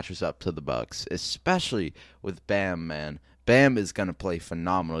league matches up to the Bucks, especially with Bam, man. Bam is going to play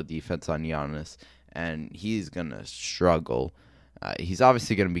phenomenal defense on Giannis, and he's going to struggle. He's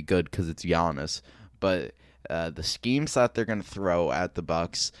obviously going to be good because it's Giannis, but the schemes that they're going to throw at the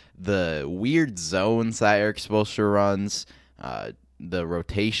Bucks, the weird zones that Eric Spoelstra runs, the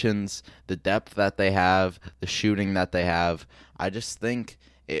rotations, the depth that they have, the shooting that they have, I just think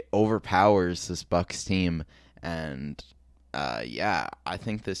it overpowers this Bucks team. And I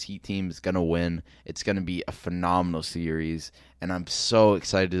think this Heat team is going to win. It's going to be a phenomenal series, and I'm so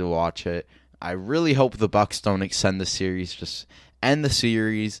excited to watch it. I really hope the Bucks don't extend the series, just end the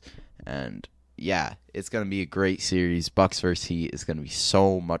series, and yeah, it's going to be a great series. Bucks versus Heat is going to be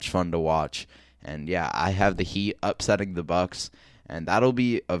so much fun to watch, and yeah, I have the Heat upsetting the Bucks, and that'll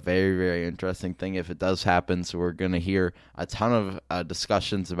be a very, very interesting thing if it does happen. So we're going to hear a ton of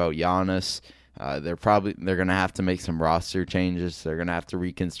discussions about Giannis. They're going to have to make some roster changes. They're going to have to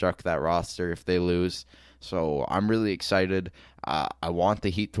reconstruct that roster if they lose. So I'm really excited. I want the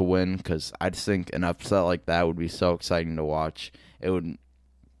Heat to win because I just think an upset like that would be so exciting to watch. It would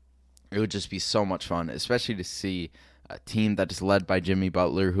just be so much fun, especially to see a team that is led by Jimmy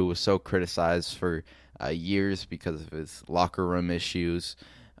Butler, who was so criticized for years because of his locker room issues.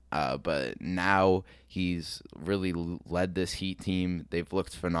 But now he's really led this Heat team. They've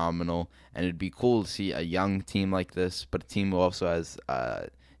looked phenomenal, and it'd be cool to see a young team like this, but a team who also has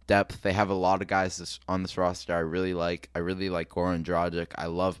depth. They have a lot of guys on this roster I really like. I really like Goran Dragic. I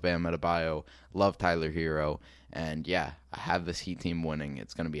love Bam Adebayo. Love Tyler Hero. And yeah, I have this Heat team winning.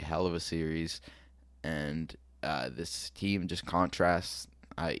 It's going to be a hell of a series. And this team just contrasts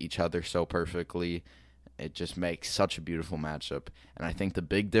each other so perfectly. It just makes such a beautiful matchup. And I think the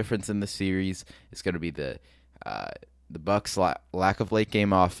big difference in the series is going to be the Bucks' lack of late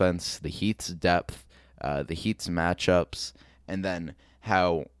game offense, the Heat's depth, the Heat's matchups, and then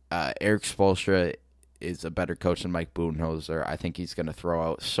how Eric Spoelstra is a better coach than Mike Budenholzer. I think he's going to throw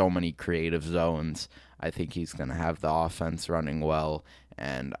out so many creative zones. I think he's going to have the offense running well,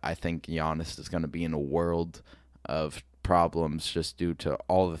 and I think Giannis is going to be in a world of problems just due to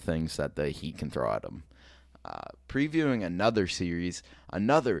all the things that the Heat can throw at him. Previewing another series,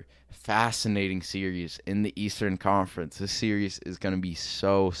 another fascinating series in the Eastern Conference. This series is going to be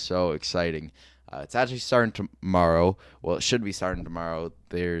so exciting. It's actually starting tomorrow. Well, it should be starting tomorrow.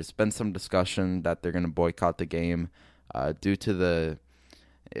 There's been some discussion that they're going to boycott the game due to the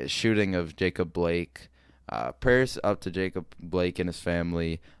shooting of Jacob Blake. Prayers up to Jacob Blake and his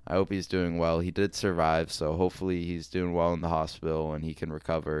family. I hope he's doing well. He did survive, so hopefully he's doing well in the hospital and he can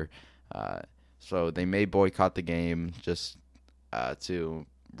recover. So they may boycott the game just to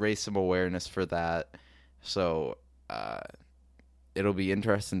raise some awareness for that. So it'll be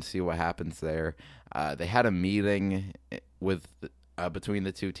interesting to see what happens there. They had a meeting with between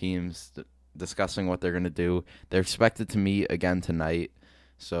the two teams discussing what they're going to do. They're expected to meet again tonight.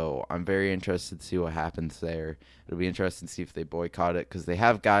 So I'm very interested to see what happens there. It'll be interesting to see if they boycott it because they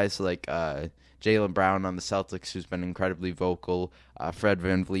have guys like Jaylen Brown on the Celtics who's been incredibly vocal. Fred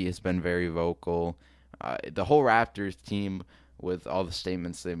VanVleet has been very vocal. The whole Raptors team with all the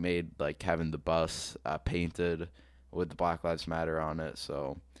statements they made, like having the bus painted with the Black Lives Matter on it.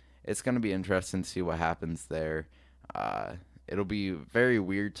 So it's going to be interesting to see what happens there. It'll be very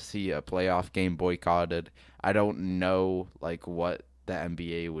weird to see a playoff game boycotted. I don't know what the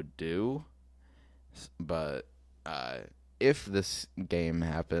NBA would do, but if this game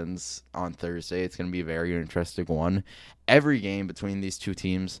happens on Thursday, it's going to be a very interesting one. Every game between these two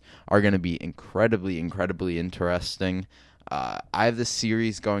teams are going to be incredibly interesting. I have this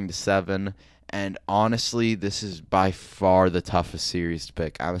series going to 7, and honestly, this is by far the toughest series to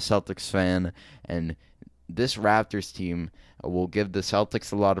pick. I'm a Celtics fan, and this Raptors team will give the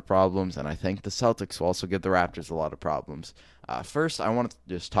Celtics a lot of problems, and I think the Celtics will also give the Raptors a lot of problems. First, I want to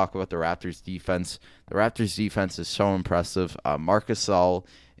just talk about the Raptors' defense. The Raptors' defense is so impressive. Marc Gasol,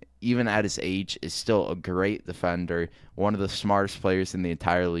 even at his age, is still a great defender, one of the smartest players in the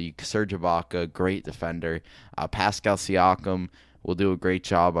entire league. Serge Ibaka, great defender. Pascal Siakam will do a great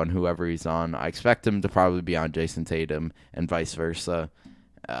job on whoever he's on. I expect him to probably be on Jason Tatum and vice versa.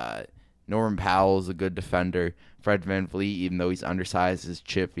 Norman Powell is a good defender. Fred VanVleet, even though he's undersized, is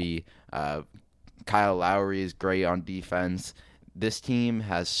chippy. Kyle Lowry is great on defense. This team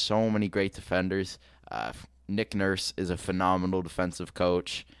has so many great defenders. Nick Nurse is a phenomenal defensive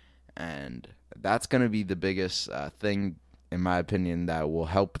coach, and that's going to be the biggest thing, in my opinion, that will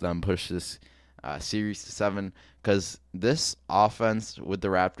help them push this series to 7, because this offense with the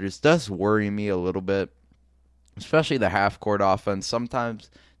Raptors does worry me a little bit, especially the half-court offense. Sometimes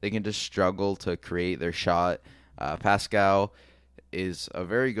they can just struggle to create their shot. Pascal is a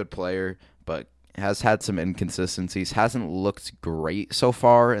very good player, but has had some inconsistencies. Hasn't looked great so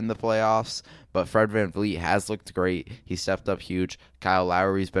far in the playoffs, but Fred VanVleet has looked great. He stepped up huge. Kyle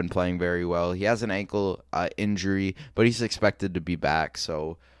Lowry's been playing very well. He has an ankle injury, but he's expected to be back,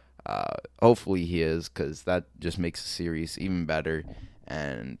 so hopefully he is, because that just makes the series even better.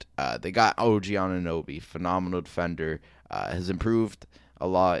 And they got OG Anunoby, phenomenal defender, has improved a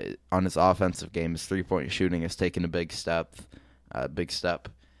lot on his offensive game. His three-point shooting has taken a big step,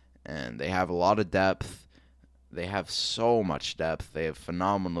 and they have a lot of depth. They have so much depth. They have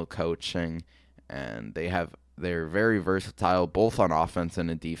phenomenal coaching, and they're very versatile, both on offense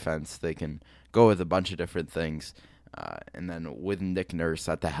and in defense. They can go with a bunch of different things. And then with Nick Nurse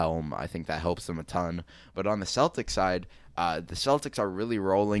at the helm, I think that helps them a ton. But on the Celtics side, the Celtics are really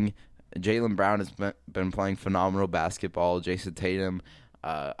rolling. Jaylen Brown has been playing phenomenal basketball. Jason Tatum,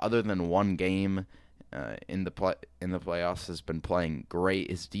 other than one game in the playoffs, has been playing great.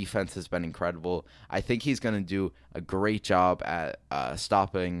 His defense has been incredible. I think he's going to do a great job at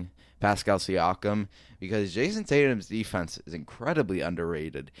stopping Pascal Siakam, because Jason Tatum's defense is incredibly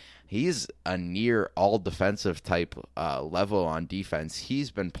underrated. He's a near all defensive type level on defense. He's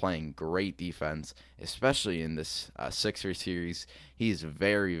been playing great defense, especially in this Sixers series. He's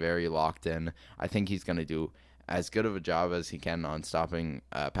very locked in. I think he's going to do as good of a job as he can on stopping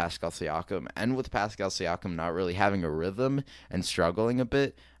Pascal Siakam. And with Pascal Siakam not really having a rhythm and struggling a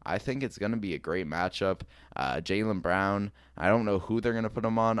bit, I think it's going to be a great matchup. Jaylen Brown, I don't know who they're going to put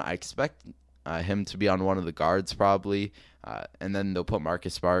him on. I expect him to be on one of the guards probably. And then they'll put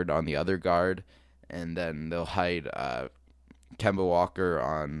Marcus Smart on the other guard. And then they'll hide Kemba Walker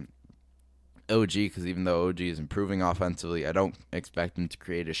on OG, because even though OG is improving offensively, I don't expect him to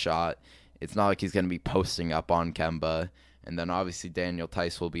create a shot. It's not like he's going to be posting up on Kemba, and then obviously Daniel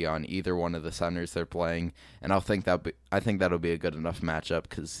Tice will be on either one of the centers they're playing, and I think that'll be a good enough matchup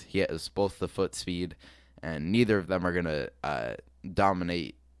because he has both the foot speed, and neither of them are gonna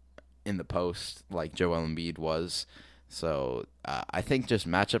dominate in the post like Joel Embiid was. So I think just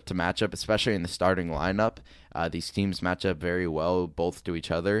matchup to matchup, especially in the starting lineup, these teams match up very well both to each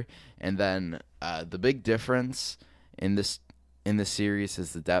other. And then the big difference in this series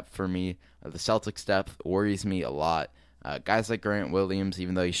is the depth for me. The Celtics' depth worries me a lot. Guys like Grant Williams,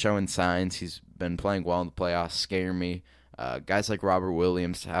 even though he's showing signs, he's been playing well in the playoffs, scare me. Guys like Robert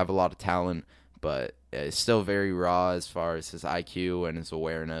Williams have a lot of talent, but is still very raw as far as his IQ and his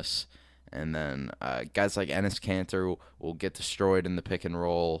awareness. And then guys like Enes Kanter will get destroyed in the pick and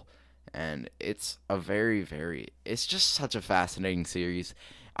roll. And it's a it's just such a fascinating series.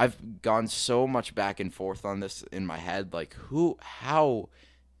 I've gone so much back and forth on this in my head. Like, how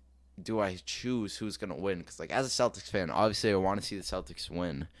do I choose who's going to win? Because, like, as a Celtics fan, obviously I want to see the Celtics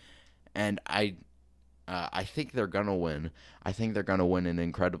win. And I think they're going to win. I think they're going to win in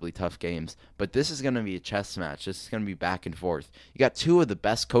incredibly tough games. But this is going to be a chess match. This is going to be back and forth. You got two of the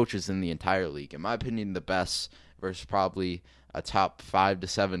best coaches in the entire league. In my opinion, the best versus probably a top 5 to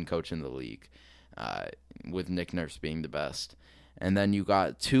 7 coach in the league, with Nick Nurse being the best. And then you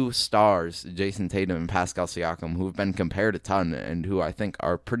got two stars, Jason Tatum and Pascal Siakam, who have been compared a ton and who I think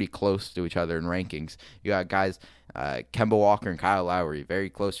are pretty close to each other in rankings. You got guys, Kemba Walker and Kyle Lowry,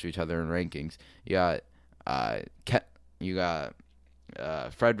 very close to each other in rankings. You got Fred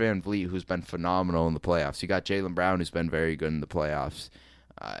VanVleet, who's been phenomenal in the playoffs. You got Jaylen Brown, who's been very good in the playoffs.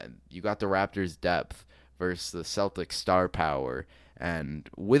 You got the Raptors' depth versus the Celtics' star power. And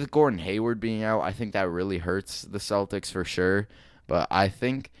with Gordon Hayward being out, I think that really hurts the Celtics for sure. But I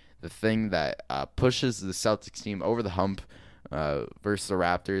think the thing that pushes the Celtics team over the hump versus the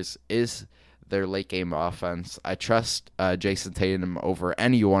Raptors is their late game offense. I trust Jason Tatum over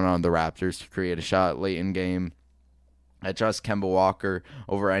anyone on the Raptors to create a shot late in game. I trust Kemba Walker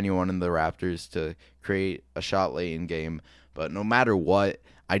over anyone in the Raptors to create a shot late in game. But no matter what,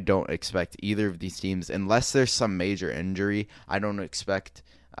 I don't expect either of these teams, unless there's some major injury, I don't expect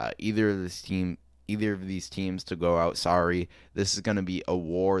either of these teams to go out sorry. This is going to be a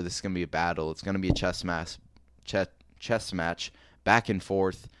war. This is going to be a battle. It's going to be a chess match, back and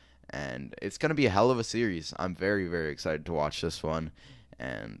forth, and it's going to be a hell of a series. I'm very, very excited to watch this one,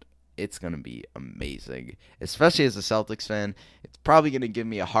 and it's going to be amazing, especially as a Celtics fan. It's probably going to give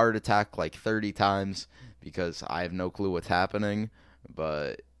me a heart attack like 30 times because I have no clue what's happening,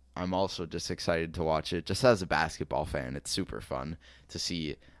 but I'm also just excited to watch it. Just as a basketball fan, it's super fun to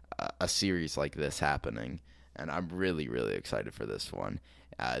see a series like this happening, and I'm really, really excited for this one.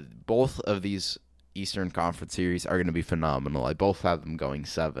 Both of these Eastern Conference series are going to be phenomenal. I both have them going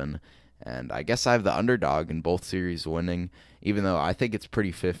 7, and I guess I have the underdog in both series winning, even though I think it's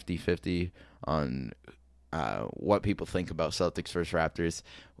pretty 50-50 on what people think about Celtics versus Raptors.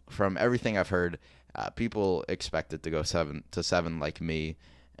 From everything I've heard, people expect it to go 7-7 like me,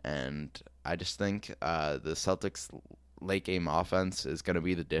 and I just think the Celtics' late game offense is going to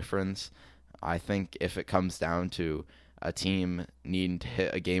be the difference. I think if it comes down to a team needing to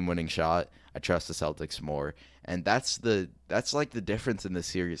hit a game-winning shot, I trust the Celtics more, and that's like the difference in this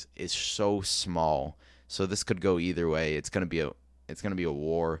series is so small. So this could go either way. It's going to be a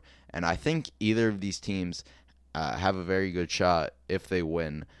war, and I think either of these teams have a very good shot if they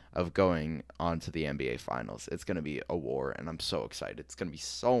win of going on to the NBA Finals. It's going to be a war, and I'm so excited. It's going to be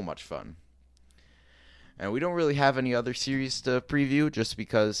so much fun. And we don't really have any other series to preview just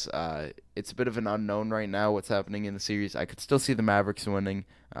because it's a bit of an unknown right now what's happening in the series. I could still see the Mavericks winning.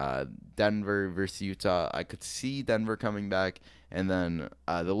 Denver versus Utah, I could see Denver coming back. And then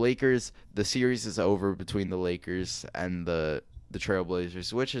the Lakers, the series is over between the Lakers and the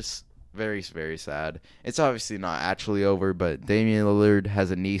Trailblazers, which is very, very sad. It's obviously not actually over, but Damian Lillard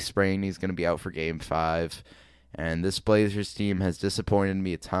has a knee sprain. He's going to be out for Game 5. And this Blazers team has disappointed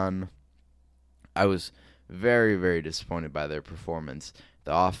me a ton. I was very, very disappointed by their performance.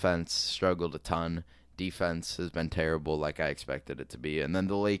 The offense struggled a ton. Defense has been terrible like I expected it to be. And then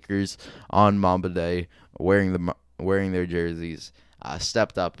the Lakers on Mamba Day, wearing their jerseys,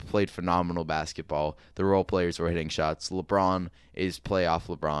 stepped up, played phenomenal basketball. The role players were hitting shots. LeBron is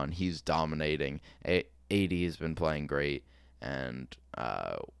playoff LeBron. He's dominating. AD has been playing great. And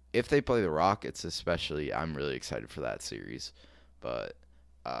if they play the Rockets especially, I'm really excited for that series. But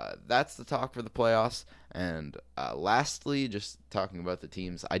that's the talk for the playoffs. And lastly, just talking about the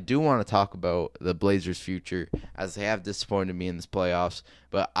teams, I do want to talk about the Blazers' future, as they have disappointed me in this playoffs.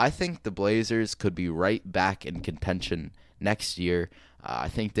 But I think the Blazers could be right back in contention next year. I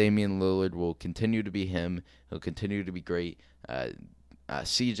think Damian Lillard will continue to be him. He'll continue to be great.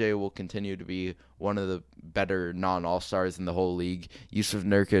 CJ will continue to be one of the better non-all-stars in the whole league. Yusuf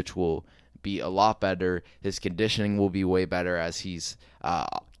Nurkic will be a lot better. His conditioning will be way better as he's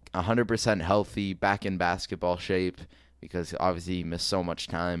 100% healthy, back in basketball shape, because obviously he missed so much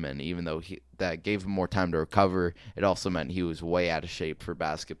time, and even though that gave him more time to recover, it also meant he was way out of shape for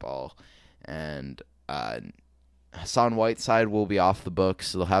basketball. And Hassan Whiteside will be off the books,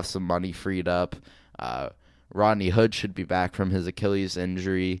 so they'll have some money freed up. Rodney Hood should be back from his Achilles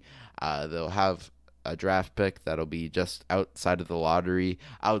injury. They'll have a draft pick that'll be just outside of the lottery.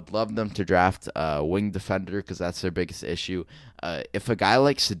 I would love them to draft a wing defender because that's their biggest issue. If a guy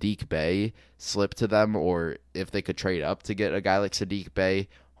like Sadiq Bey slipped to them, or if they could trade up to get a guy like Sadiq Bey,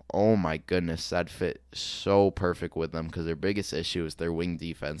 oh my goodness, that'd fit so perfect with them because their biggest issue is their wing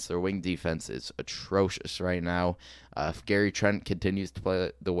defense. Their wing defense is atrocious right now. If Gary Trent continues to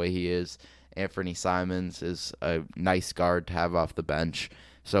play the way he is, Anthony Simons is a nice guard to have off the bench.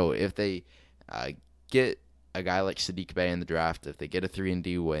 So if they get a guy like Sadiq Bey in the draft, if they get a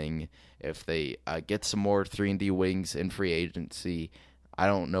 3-and-D wing, if they get some more 3-and-D wings in free agency, I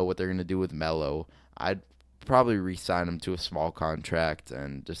don't know what they're going to do with Melo. I'd probably re-sign him to a small contract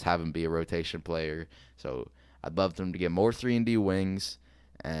and just have him be a rotation player. So I'd love them to get more 3-and-D wings,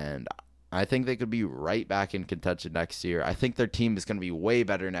 and I think they could be right back in contention next year. I think their team is going to be way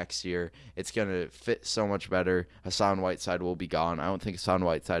better next year. It's going to fit so much better. Hassan Whiteside will be gone. I don't think Hassan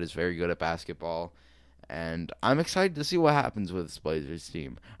Whiteside is very good at basketball. And I'm excited to see what happens with this Blazers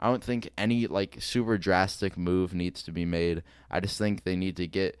team. I don't think any super drastic move needs to be made. I just think they need to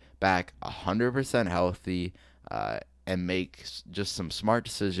get back 100% healthy and make just some smart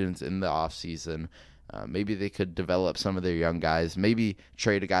decisions in the offseason. Maybe they could develop some of their young guys. Maybe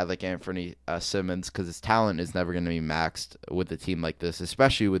trade a guy like Anthony Simmons because his talent is never going to be maxed with a team like this,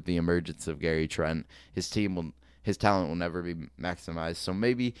 especially with the emergence of Gary Trent. His talent will never be maximized. So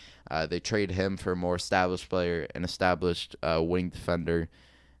maybe they trade him for a more established player, an established wing defender.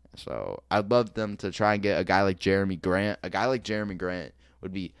 So I'd love them to try and get a guy like Jeremy Grant. A guy like Jeremy Grant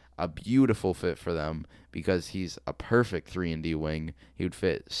would be a beautiful fit for them because he's a perfect 3-and-D wing. He would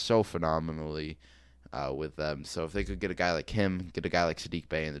fit so phenomenally with them. So if they could get a guy like him, get a guy like Sadiq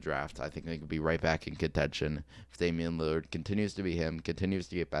Bey in the draft, I think they could be right back in contention. If Damian Lillard continues to be him, continues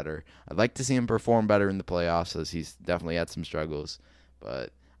to get better, I'd like to see him perform better in the playoffs as he's definitely had some struggles.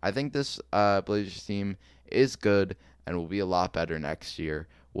 But I think this Blazers team is good and will be a lot better next year.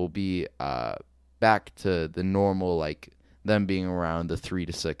 We'll be back to the normal, them being around the 3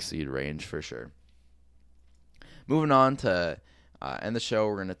 to 6 seed range for sure. Moving on to end the show,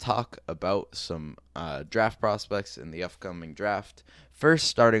 we're going to talk about some draft prospects in the upcoming draft. First,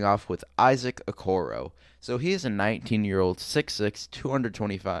 starting off with Isaac Okoro. So he is a 19-year-old, 6'6",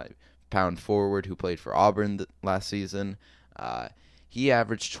 225-pound forward who played for Auburn last season. He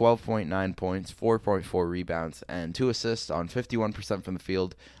averaged 12.9 points, 4.4 rebounds, and 2 assists on 51% from the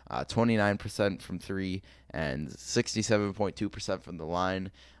field, 29% from 3, and 67.2% from the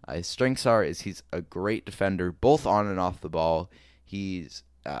line. His strengths is he's a great defender, both on and off the ball. He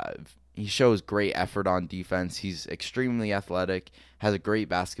shows great effort on defense. He's extremely athletic, has a great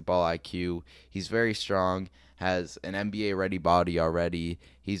basketball IQ. He's very strong, has an NBA-ready body already.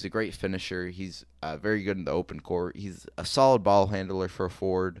 He's a great finisher. He's very good in the open court. He's a solid ball handler for a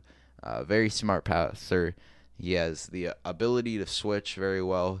forward, very smart passer. He has the ability to switch very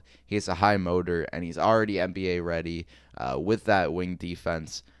well. He has a high motor, and he's already NBA-ready with that wing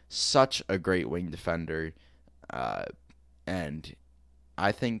defense. Such a great wing defender, and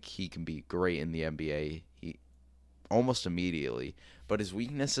I think he can be great in the NBA almost immediately. But his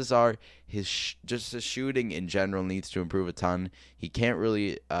weaknesses are his shooting in general needs to improve a ton. He can't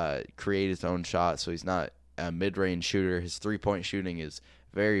really create his own shot, so he's not a mid-range shooter. His three-point shooting is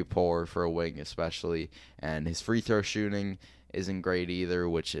very poor for a wing especially, and his free throw shooting isn't great either,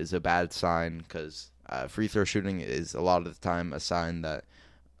 which is a bad sign because free throw shooting is a lot of the time a sign that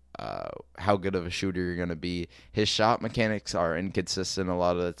how good of a shooter you're going to be. His shot mechanics are inconsistent a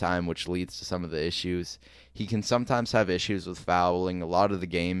lot of the time, which leads to some of the issues. He can sometimes have issues with fouling. A lot of the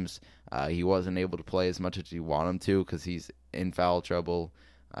games he wasn't able to play as much as you want him to because he's in foul trouble.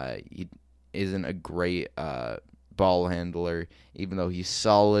 He isn't a great ball handler. Even though he's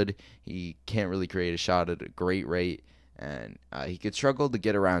solid, he can't really create a shot at a great rate, and he could struggle to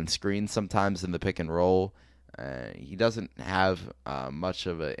get around screens sometimes in the pick and roll. He doesn't have much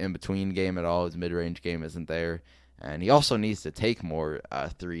of an in-between game at all. His mid-range game isn't there. And he also needs to take more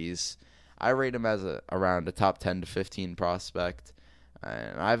threes. I rate him as around a top 10 to 15 prospect.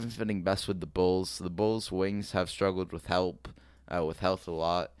 And I have him fitting best with the Bulls. The Bulls' wings have struggled with help. with health a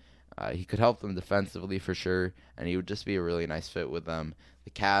lot. He could help them defensively for sure, and he would just be a really nice fit with them.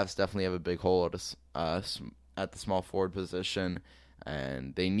 The Cavs definitely have a big hole at the small forward position,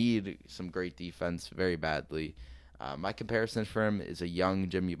 and they need some great defense very badly. My comparison for him is a young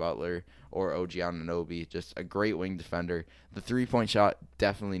Jimmy Butler or OG Anunoby, just a great wing defender. The three-point shot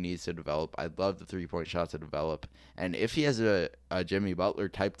definitely needs to develop. I'd love the three-point shot to develop. And if he has a Jimmy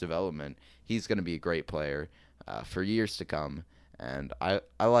Butler-type development, he's going to be a great player for years to come. And I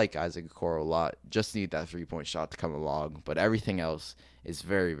like Isaac Okoro a lot. Just need that three-point shot to come along. But everything else is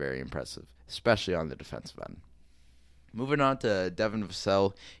very, very impressive, especially on the defensive end. Moving on to Devin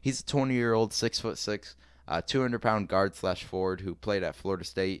Vassell. He's a 20-year-old, 6'6", 200-pound guard/forward who played at Florida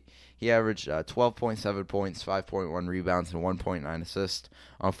State. He averaged 12.7 points, 5.1 rebounds, and 1.9 assists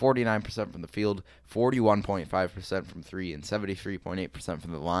on 49% from the field, 41.5% from three, and 73.8%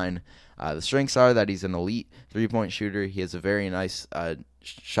 from the line. The strengths are that he's an elite three-point shooter. He has a very nice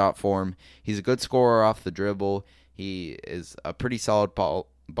shot form. He's a good scorer off the dribble. He is a pretty solid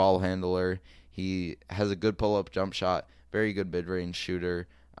ball handler. He has a good pull-up jump shot, very good mid-range shooter.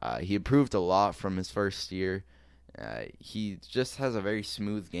 He improved a lot from his first year. He just has a very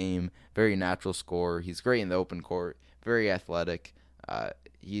smooth game, very natural scorer. He's great in the open court, very athletic.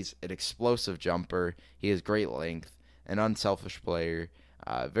 He's an explosive jumper. He has great length, an unselfish player,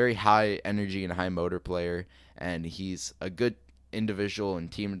 very high energy and high motor player, and he's a good individual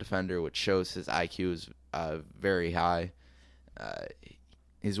and team defender, which shows his IQ is very high.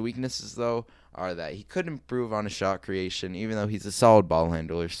 His weaknesses, though, are that he could improve on his shot creation. Even though he's a solid ball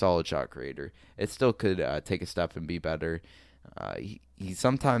handler, solid shot creator, it still could take a step and be better. He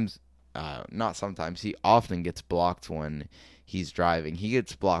sometimes, not sometimes, he often gets blocked when he's driving. He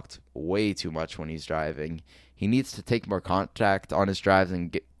gets blocked way too much when he's driving. He needs to take more contact on his drives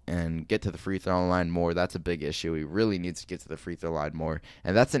and get to the free throw line more. That's a big issue. He really needs to get to the free throw line more.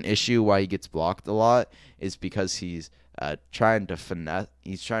 And that's an issue why he gets blocked a lot, is because he's trying to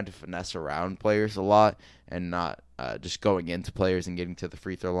finesse around players a lot and not just going into players and getting to the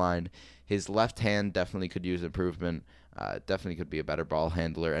free throw line. His left hand definitely could use improvement. Definitely could be a better ball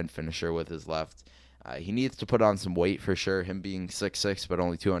handler and finisher with his left. He needs to put on some weight for sure, him being 6'6", but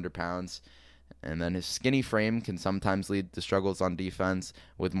only 200 pounds. And then his skinny frame can sometimes lead to struggles on defense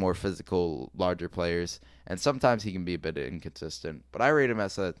with more physical, larger players. And sometimes he can be a bit inconsistent. But I rate him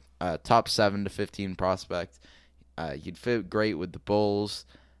as a top 7 to 15 prospect. He'd fit great with the Bulls.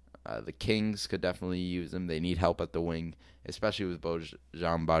 The Kings could definitely use him. They need help at the wing, especially with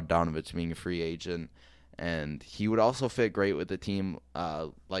Bojan Bogdanovic being a free agent. And he would also fit great with a team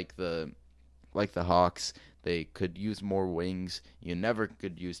like the Hawks. They could use more wings. You never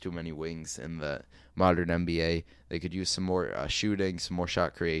could use too many wings in the modern NBA. They could use some more shooting, some more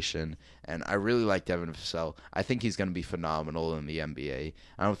shot creation. And I really like Devin Vassell. I think he's going to be phenomenal in the NBA.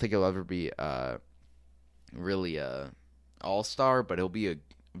 I don't think he'll ever be really a all-star, but he'll be a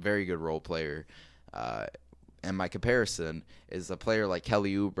very good role player. And my comparison is a player like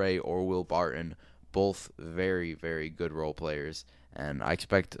Kelly Oubre or Will Barton, both very, very good role players. And I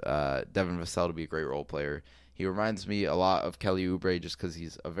expect Devin Vassell to be a great role player. He reminds me a lot of Kelly Oubre just because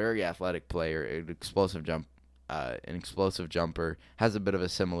he's a very athletic player, an explosive jumper, has a bit of a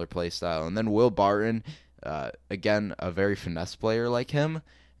similar play style. And then Will Barton, again, a very finesse player like him,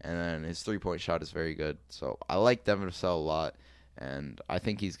 and then his three-point shot is very good. So I like Devin Vassell a lot, and I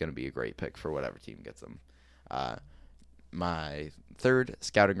think he's going to be a great pick for whatever team gets him. My third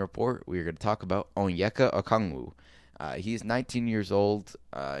scouting report, we're going to talk about Onyeka Okongwu. He's 19 years old.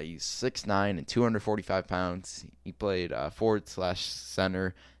 He's 6'9" and 245 pounds. He played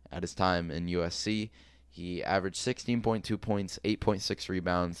forward/center at his time in USC. He averaged 16.2 points, 8.6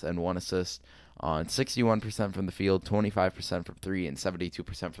 rebounds, and 1 assist on 61% from the field, 25% from three, and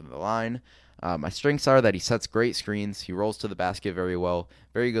 72% from the line. My strengths are that he sets great screens. He rolls to the basket very well.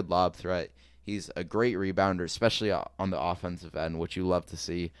 Very good lob threat. He's a great rebounder, especially on the offensive end, which you love to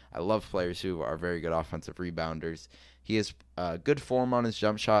see. I love players who are very good offensive rebounders. He has good form on his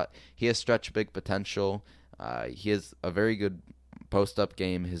jump shot. He has stretch big potential. He has a very good post-up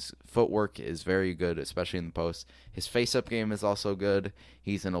game. His footwork is very good, especially in the post. His face-up game is also good.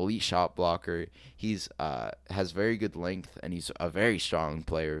 He's an elite shot blocker. He's has very good length, and he's a very strong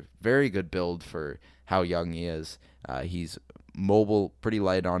player. Very good build for how young he is. He's mobile, pretty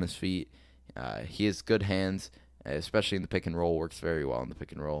light on his feet. He has good hands, especially in the pick and roll. Works very well in the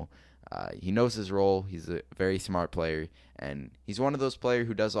pick and roll. He knows his role. He's a very smart player, and he's one of those players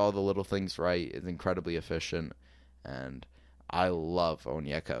who does all the little things right, is incredibly efficient, and I love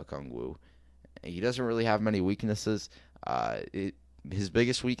Onyeka Okongwu. He doesn't really have many weaknesses. his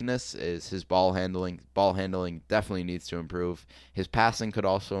biggest weakness is his ball handling. Ball handling definitely needs to improve. His passing could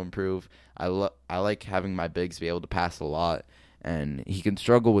also improve. I like having my bigs be able to pass a lot, and he can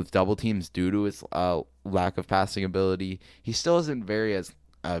struggle with double teams due to his lack of passing ability. He still isn't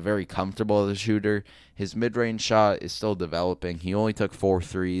very comfortable as a shooter. His mid-range shot is still developing. He only took 4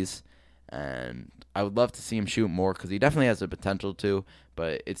 threes, and I would love to see him shoot more because he definitely has the potential to,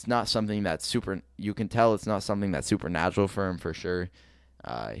 but it's not something that's super. You can tell it's not something that's supernatural for him for sure.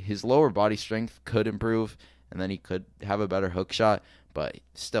 His lower body strength could improve, and then he could have a better hook shot, but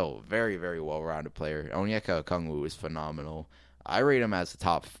still very, very well-rounded player. Onyeka Okongwu is phenomenal. I rate him as a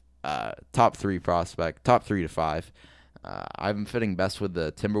top 3 prospect, top 3 to 5. I have him fitting best with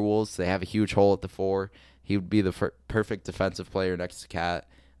the Timberwolves. They have a huge hole at the 4. He would be the perfect defensive player next to Cat.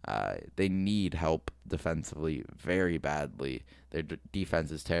 They need help defensively very badly. Their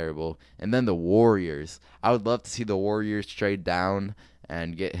defense is terrible. And then the Warriors. I would love to see the Warriors trade down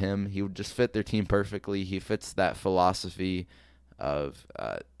and get him. He would just fit their team perfectly. He fits that philosophy of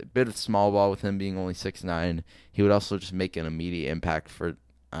a bit of small ball with him being only 6'9". He would also just make an immediate impact for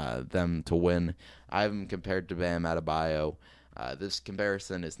them to win. I have him compared to Bam Adebayo. This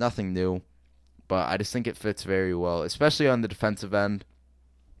comparison is nothing new, but I just think it fits very well, especially on the defensive end.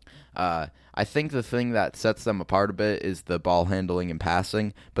 I think the thing that sets them apart a bit is the ball handling and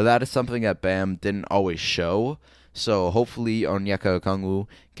passing, but that is something that Bam didn't always show. So hopefully Onyeka Okongwu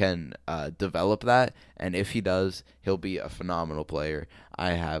can develop that, and if he does, he'll be a phenomenal player.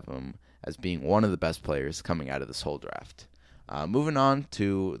 I have him as being one of the best players coming out of this whole draft. Moving on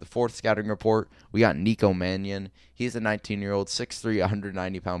to the 4th scouting report, we got Nico Mannion. He's a 19-year-old, 6'3",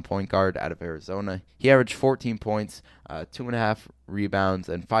 190-pound point guard out of Arizona. He averaged 14 points, 2.5 rebounds,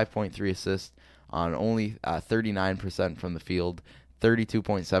 and 5.3 assists on only 39% from the field,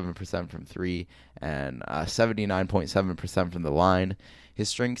 32.7% from 3, and 79.7% from the line. His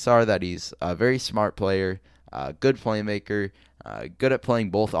strengths are that he's a very smart player, good playmaker, good at playing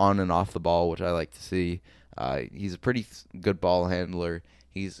both on and off the ball, which I like to see. He's a pretty good ball handler.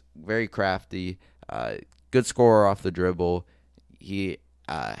 He's very crafty, good scorer off the dribble. He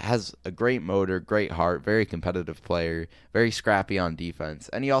has a great motor, great heart, very competitive player, very scrappy on defense,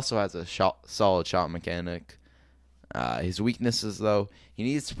 and he also has a solid shot mechanic. His weaknesses, though, he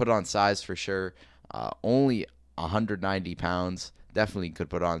needs to put on size for sure. Only 190 pounds, definitely could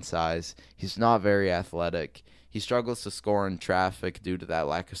put on size. He's not very athletic. He struggles to score in traffic due to that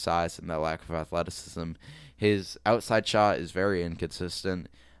lack of size and that lack of athleticism. His outside shot is very inconsistent.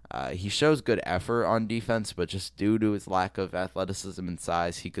 He shows good effort on defense, but just due to his lack of athleticism and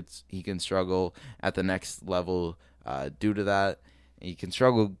size, he can struggle at the next level due to that. He can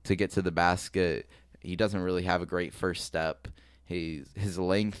struggle to get to the basket. He doesn't really have a great first step. His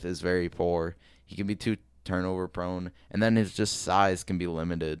length is very poor. He can be too turnover prone, and then his just size can be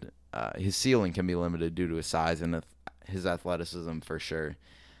limited. His ceiling can be limited due to his size and his athleticism for sure.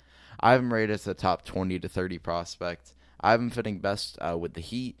 I have him rated as a top 20 to 30 prospect. I have him fitting best with the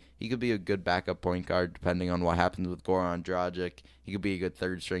Heat. He could be a good backup point guard depending on what happens with Goran Dragic. He could be a good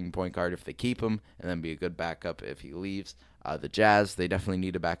third-string point guard if they keep him, and then be a good backup if he leaves. The Jazz, they definitely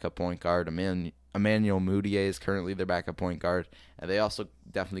need a backup point guard. Emmanuel Mudiay is currently their backup point guard, and they also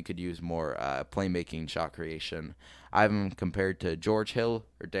definitely could use more playmaking, shot creation. I have him compared to George Hill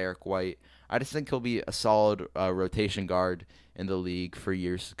or Derek White. I just think he'll be a solid rotation guard in the league for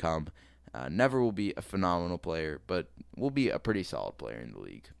years to come. Never will be a phenomenal player, but will be a pretty solid player in the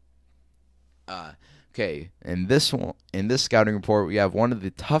league. Okay, in this scouting report, we have one of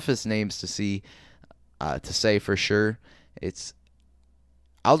the toughest names to say for sure.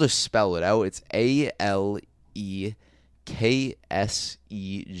 I'll just spell it out. It's AleksaKusevski.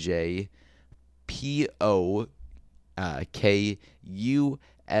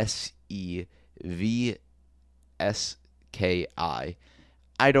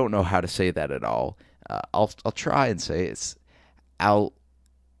 I don't know how to say that at all. I'll try and say it's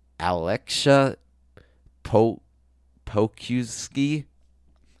Aleksej Pokusevski.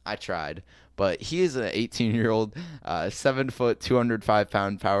 I tried, but he is an 18-year-old, 7 foot,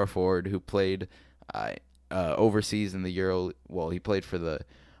 205-pound power forward who played overseas in the Euro. Well, he played for the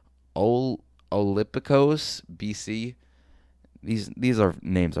Olympiacos BC. These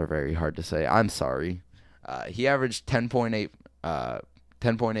names are very hard to say. I'm sorry. He averaged 10.8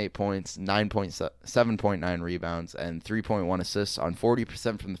 points, 7.9 rebounds, and 3.1 assists on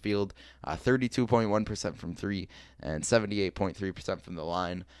 40% from the field, 32.1% from 3, and 78.3% from the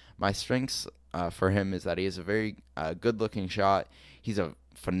line. My strengths for him is that he has a very good-looking shot. He's a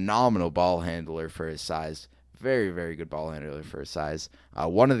phenomenal ball handler for his size, very, very good ball handler for his size.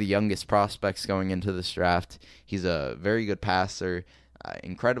 One of the youngest prospects going into this draft. He's a very good passer,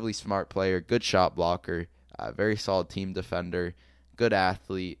 incredibly smart player, good shot blocker, very solid team defender, good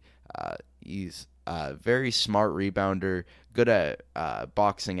athlete. He's a very smart rebounder, good at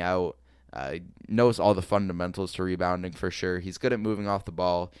boxing out. Knows all the fundamentals to rebounding for sure. He's good at moving off the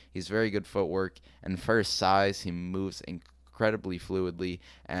ball. He's very good footwork. And for his size, he moves incredibly fluidly.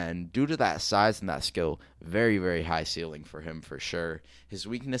 And due to that size and that skill, very, very high ceiling for him for sure. His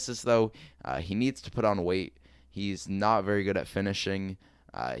weaknesses, though, he needs to put on weight. He's not very good at finishing.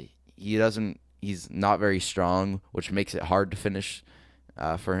 He's not very strong, which makes it hard to finish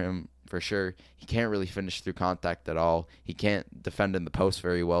for him. For sure, he can't really finish through contact at all. He can't defend in the post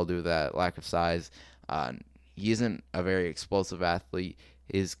very well due to that lack of size. He isn't a very explosive athlete.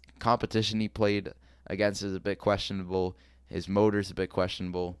 His competition he played against is a bit questionable. His motor's a bit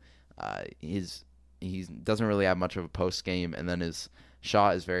questionable. He doesn't really have much of a post game, and then his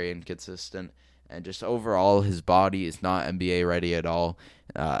shot is very inconsistent. And just overall, his body is not NBA ready at all.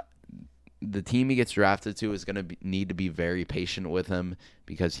 The team he gets drafted to is going to need to be very patient with him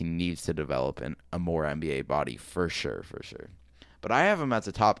because he needs to develop a more NBA body for sure. But I have him as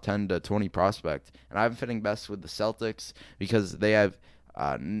a top 10 to 20 prospect, and I'm fitting best with the Celtics because they have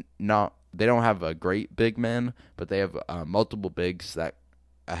they don't have a great big man, but they have multiple bigs that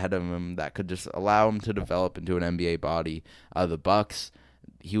ahead of him that could just allow him to develop into an NBA body. The Bucks,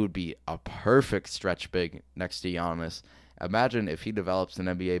 he would be a perfect stretch big next to Giannis. Imagine if he develops an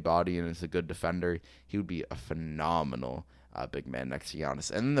NBA body and is a good defender, he would be a phenomenal big man next to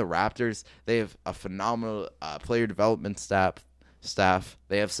Giannis. And then the Raptors, they have a phenomenal player development staff.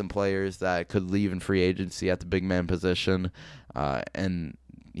 They have some players that could leave in free agency at the big man position, and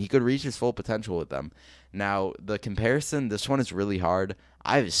he could reach his full potential with them. Now, the comparison, this one is really hard.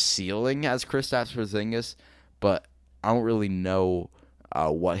 I have a ceiling as Kristaps Porzingis, but I don't really know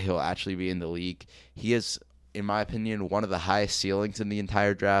what he'll actually be in the league. He is, in my opinion, one of the highest ceilings in the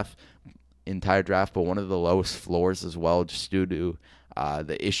entire draft, but one of the lowest floors as well, just due to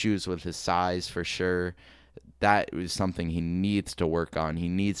the issues with his size for sure. That is something he needs to work on. He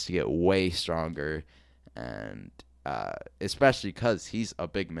needs to get way stronger, and especially because he's a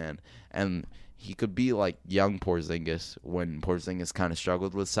big man, and he could be like young Porzingis when Porzingis kind of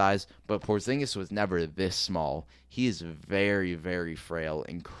struggled with size, but Porzingis was never this small. He is very, very frail,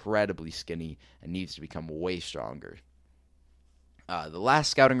 incredibly skinny, and needs to become way stronger. The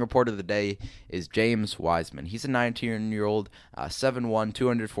last scouting report of the day is James Wiseman. He's a 19-year-old, 7'1",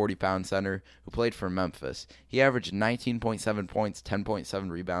 240-pound center who played for Memphis. He averaged 19.7 points, 10.7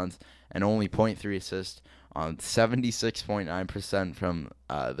 rebounds, and only 0.3 assists on 76.9% from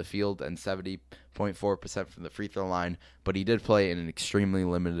the field and 70.4% from the free throw line, but he did play in an extremely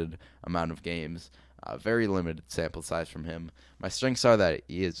limited amount of games. Very limited sample size from him. My strengths are that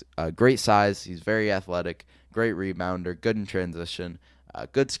he is a great size, he's very athletic, great rebounder, good in transition,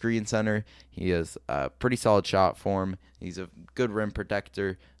 good screen center. He has a pretty solid shot form. He's a good rim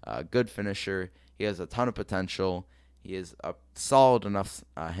protector, good finisher. He has a ton of potential. He is a solid enough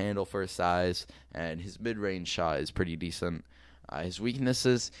handle for his size, and his mid-range shot is pretty decent. His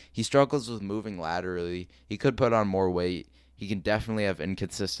weaknesses, he struggles with moving laterally. He could put on more weight. He can definitely have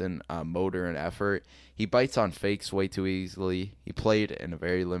inconsistent motor and effort. He bites on fakes way too easily. He played in a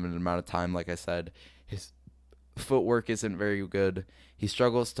very limited amount of time, like I said. His footwork isn't very good. He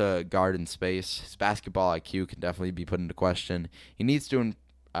struggles to guard in space. His basketball IQ can definitely be put into question. He needs to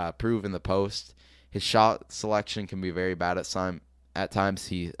improve in the post. His shot selection can be very bad at times.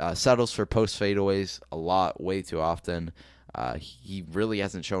 He settles for post fadeaways a lot, way too often. He really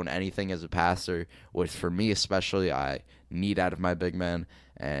hasn't shown anything as a passer, which for me especially I need out of my big man.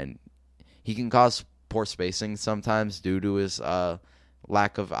 And he can cause poor spacing sometimes due to his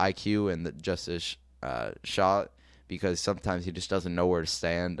lack of IQ and just his shot, because sometimes he just doesn't know where to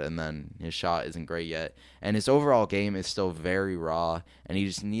stand, and then his shot isn't great yet. And his overall game is still very raw, and he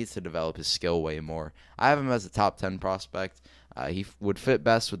just needs to develop his skill way more. I have him as a top 10 prospect. He would fit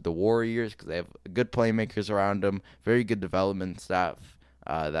best with the Warriors because they have good playmakers around him, very good development staff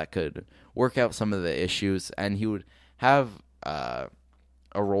that could work out some of the issues, and he would have a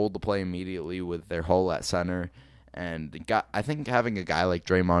role to play immediately with their hole at center. And I think having a guy like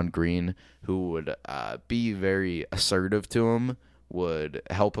Draymond Green who would be very assertive to him would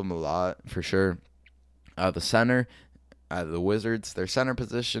help him a lot for sure. The center, the Wizards, their center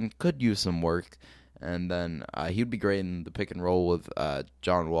position could use some work. And then he'd be great in the pick and roll with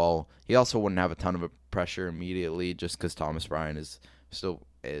John Wall. He also wouldn't have a ton of pressure immediately just because Thomas Bryant is still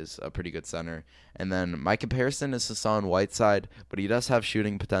is a pretty good center. And then my comparison is Hassan Whiteside, but he does have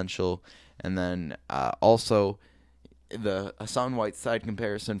shooting potential. And then also the Hassan Whiteside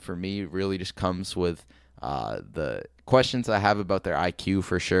comparison for me really just comes with the questions I have about their IQ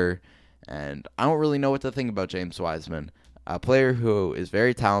for sure. And I don't really know what to think about James Wiseman. A player who is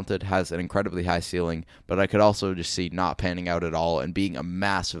very talented, has an incredibly high ceiling, but I could also just see not panning out at all and being a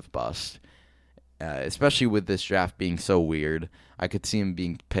massive bust. Especially with this draft being so weird, I could see him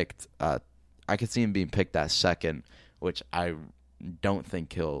being picked. I could see him being picked at second, which I don't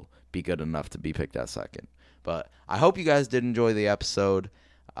think he'll be good enough to be picked at second. But I hope you guys did enjoy the episode.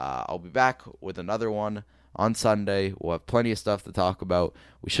 I'll be back with another one on Sunday. We'll have plenty of stuff to talk about.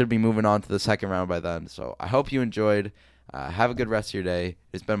 We should be moving on to the second round by then. So I hope you enjoyed. Have a good rest of your day.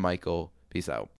 It's been Michael. Peace out.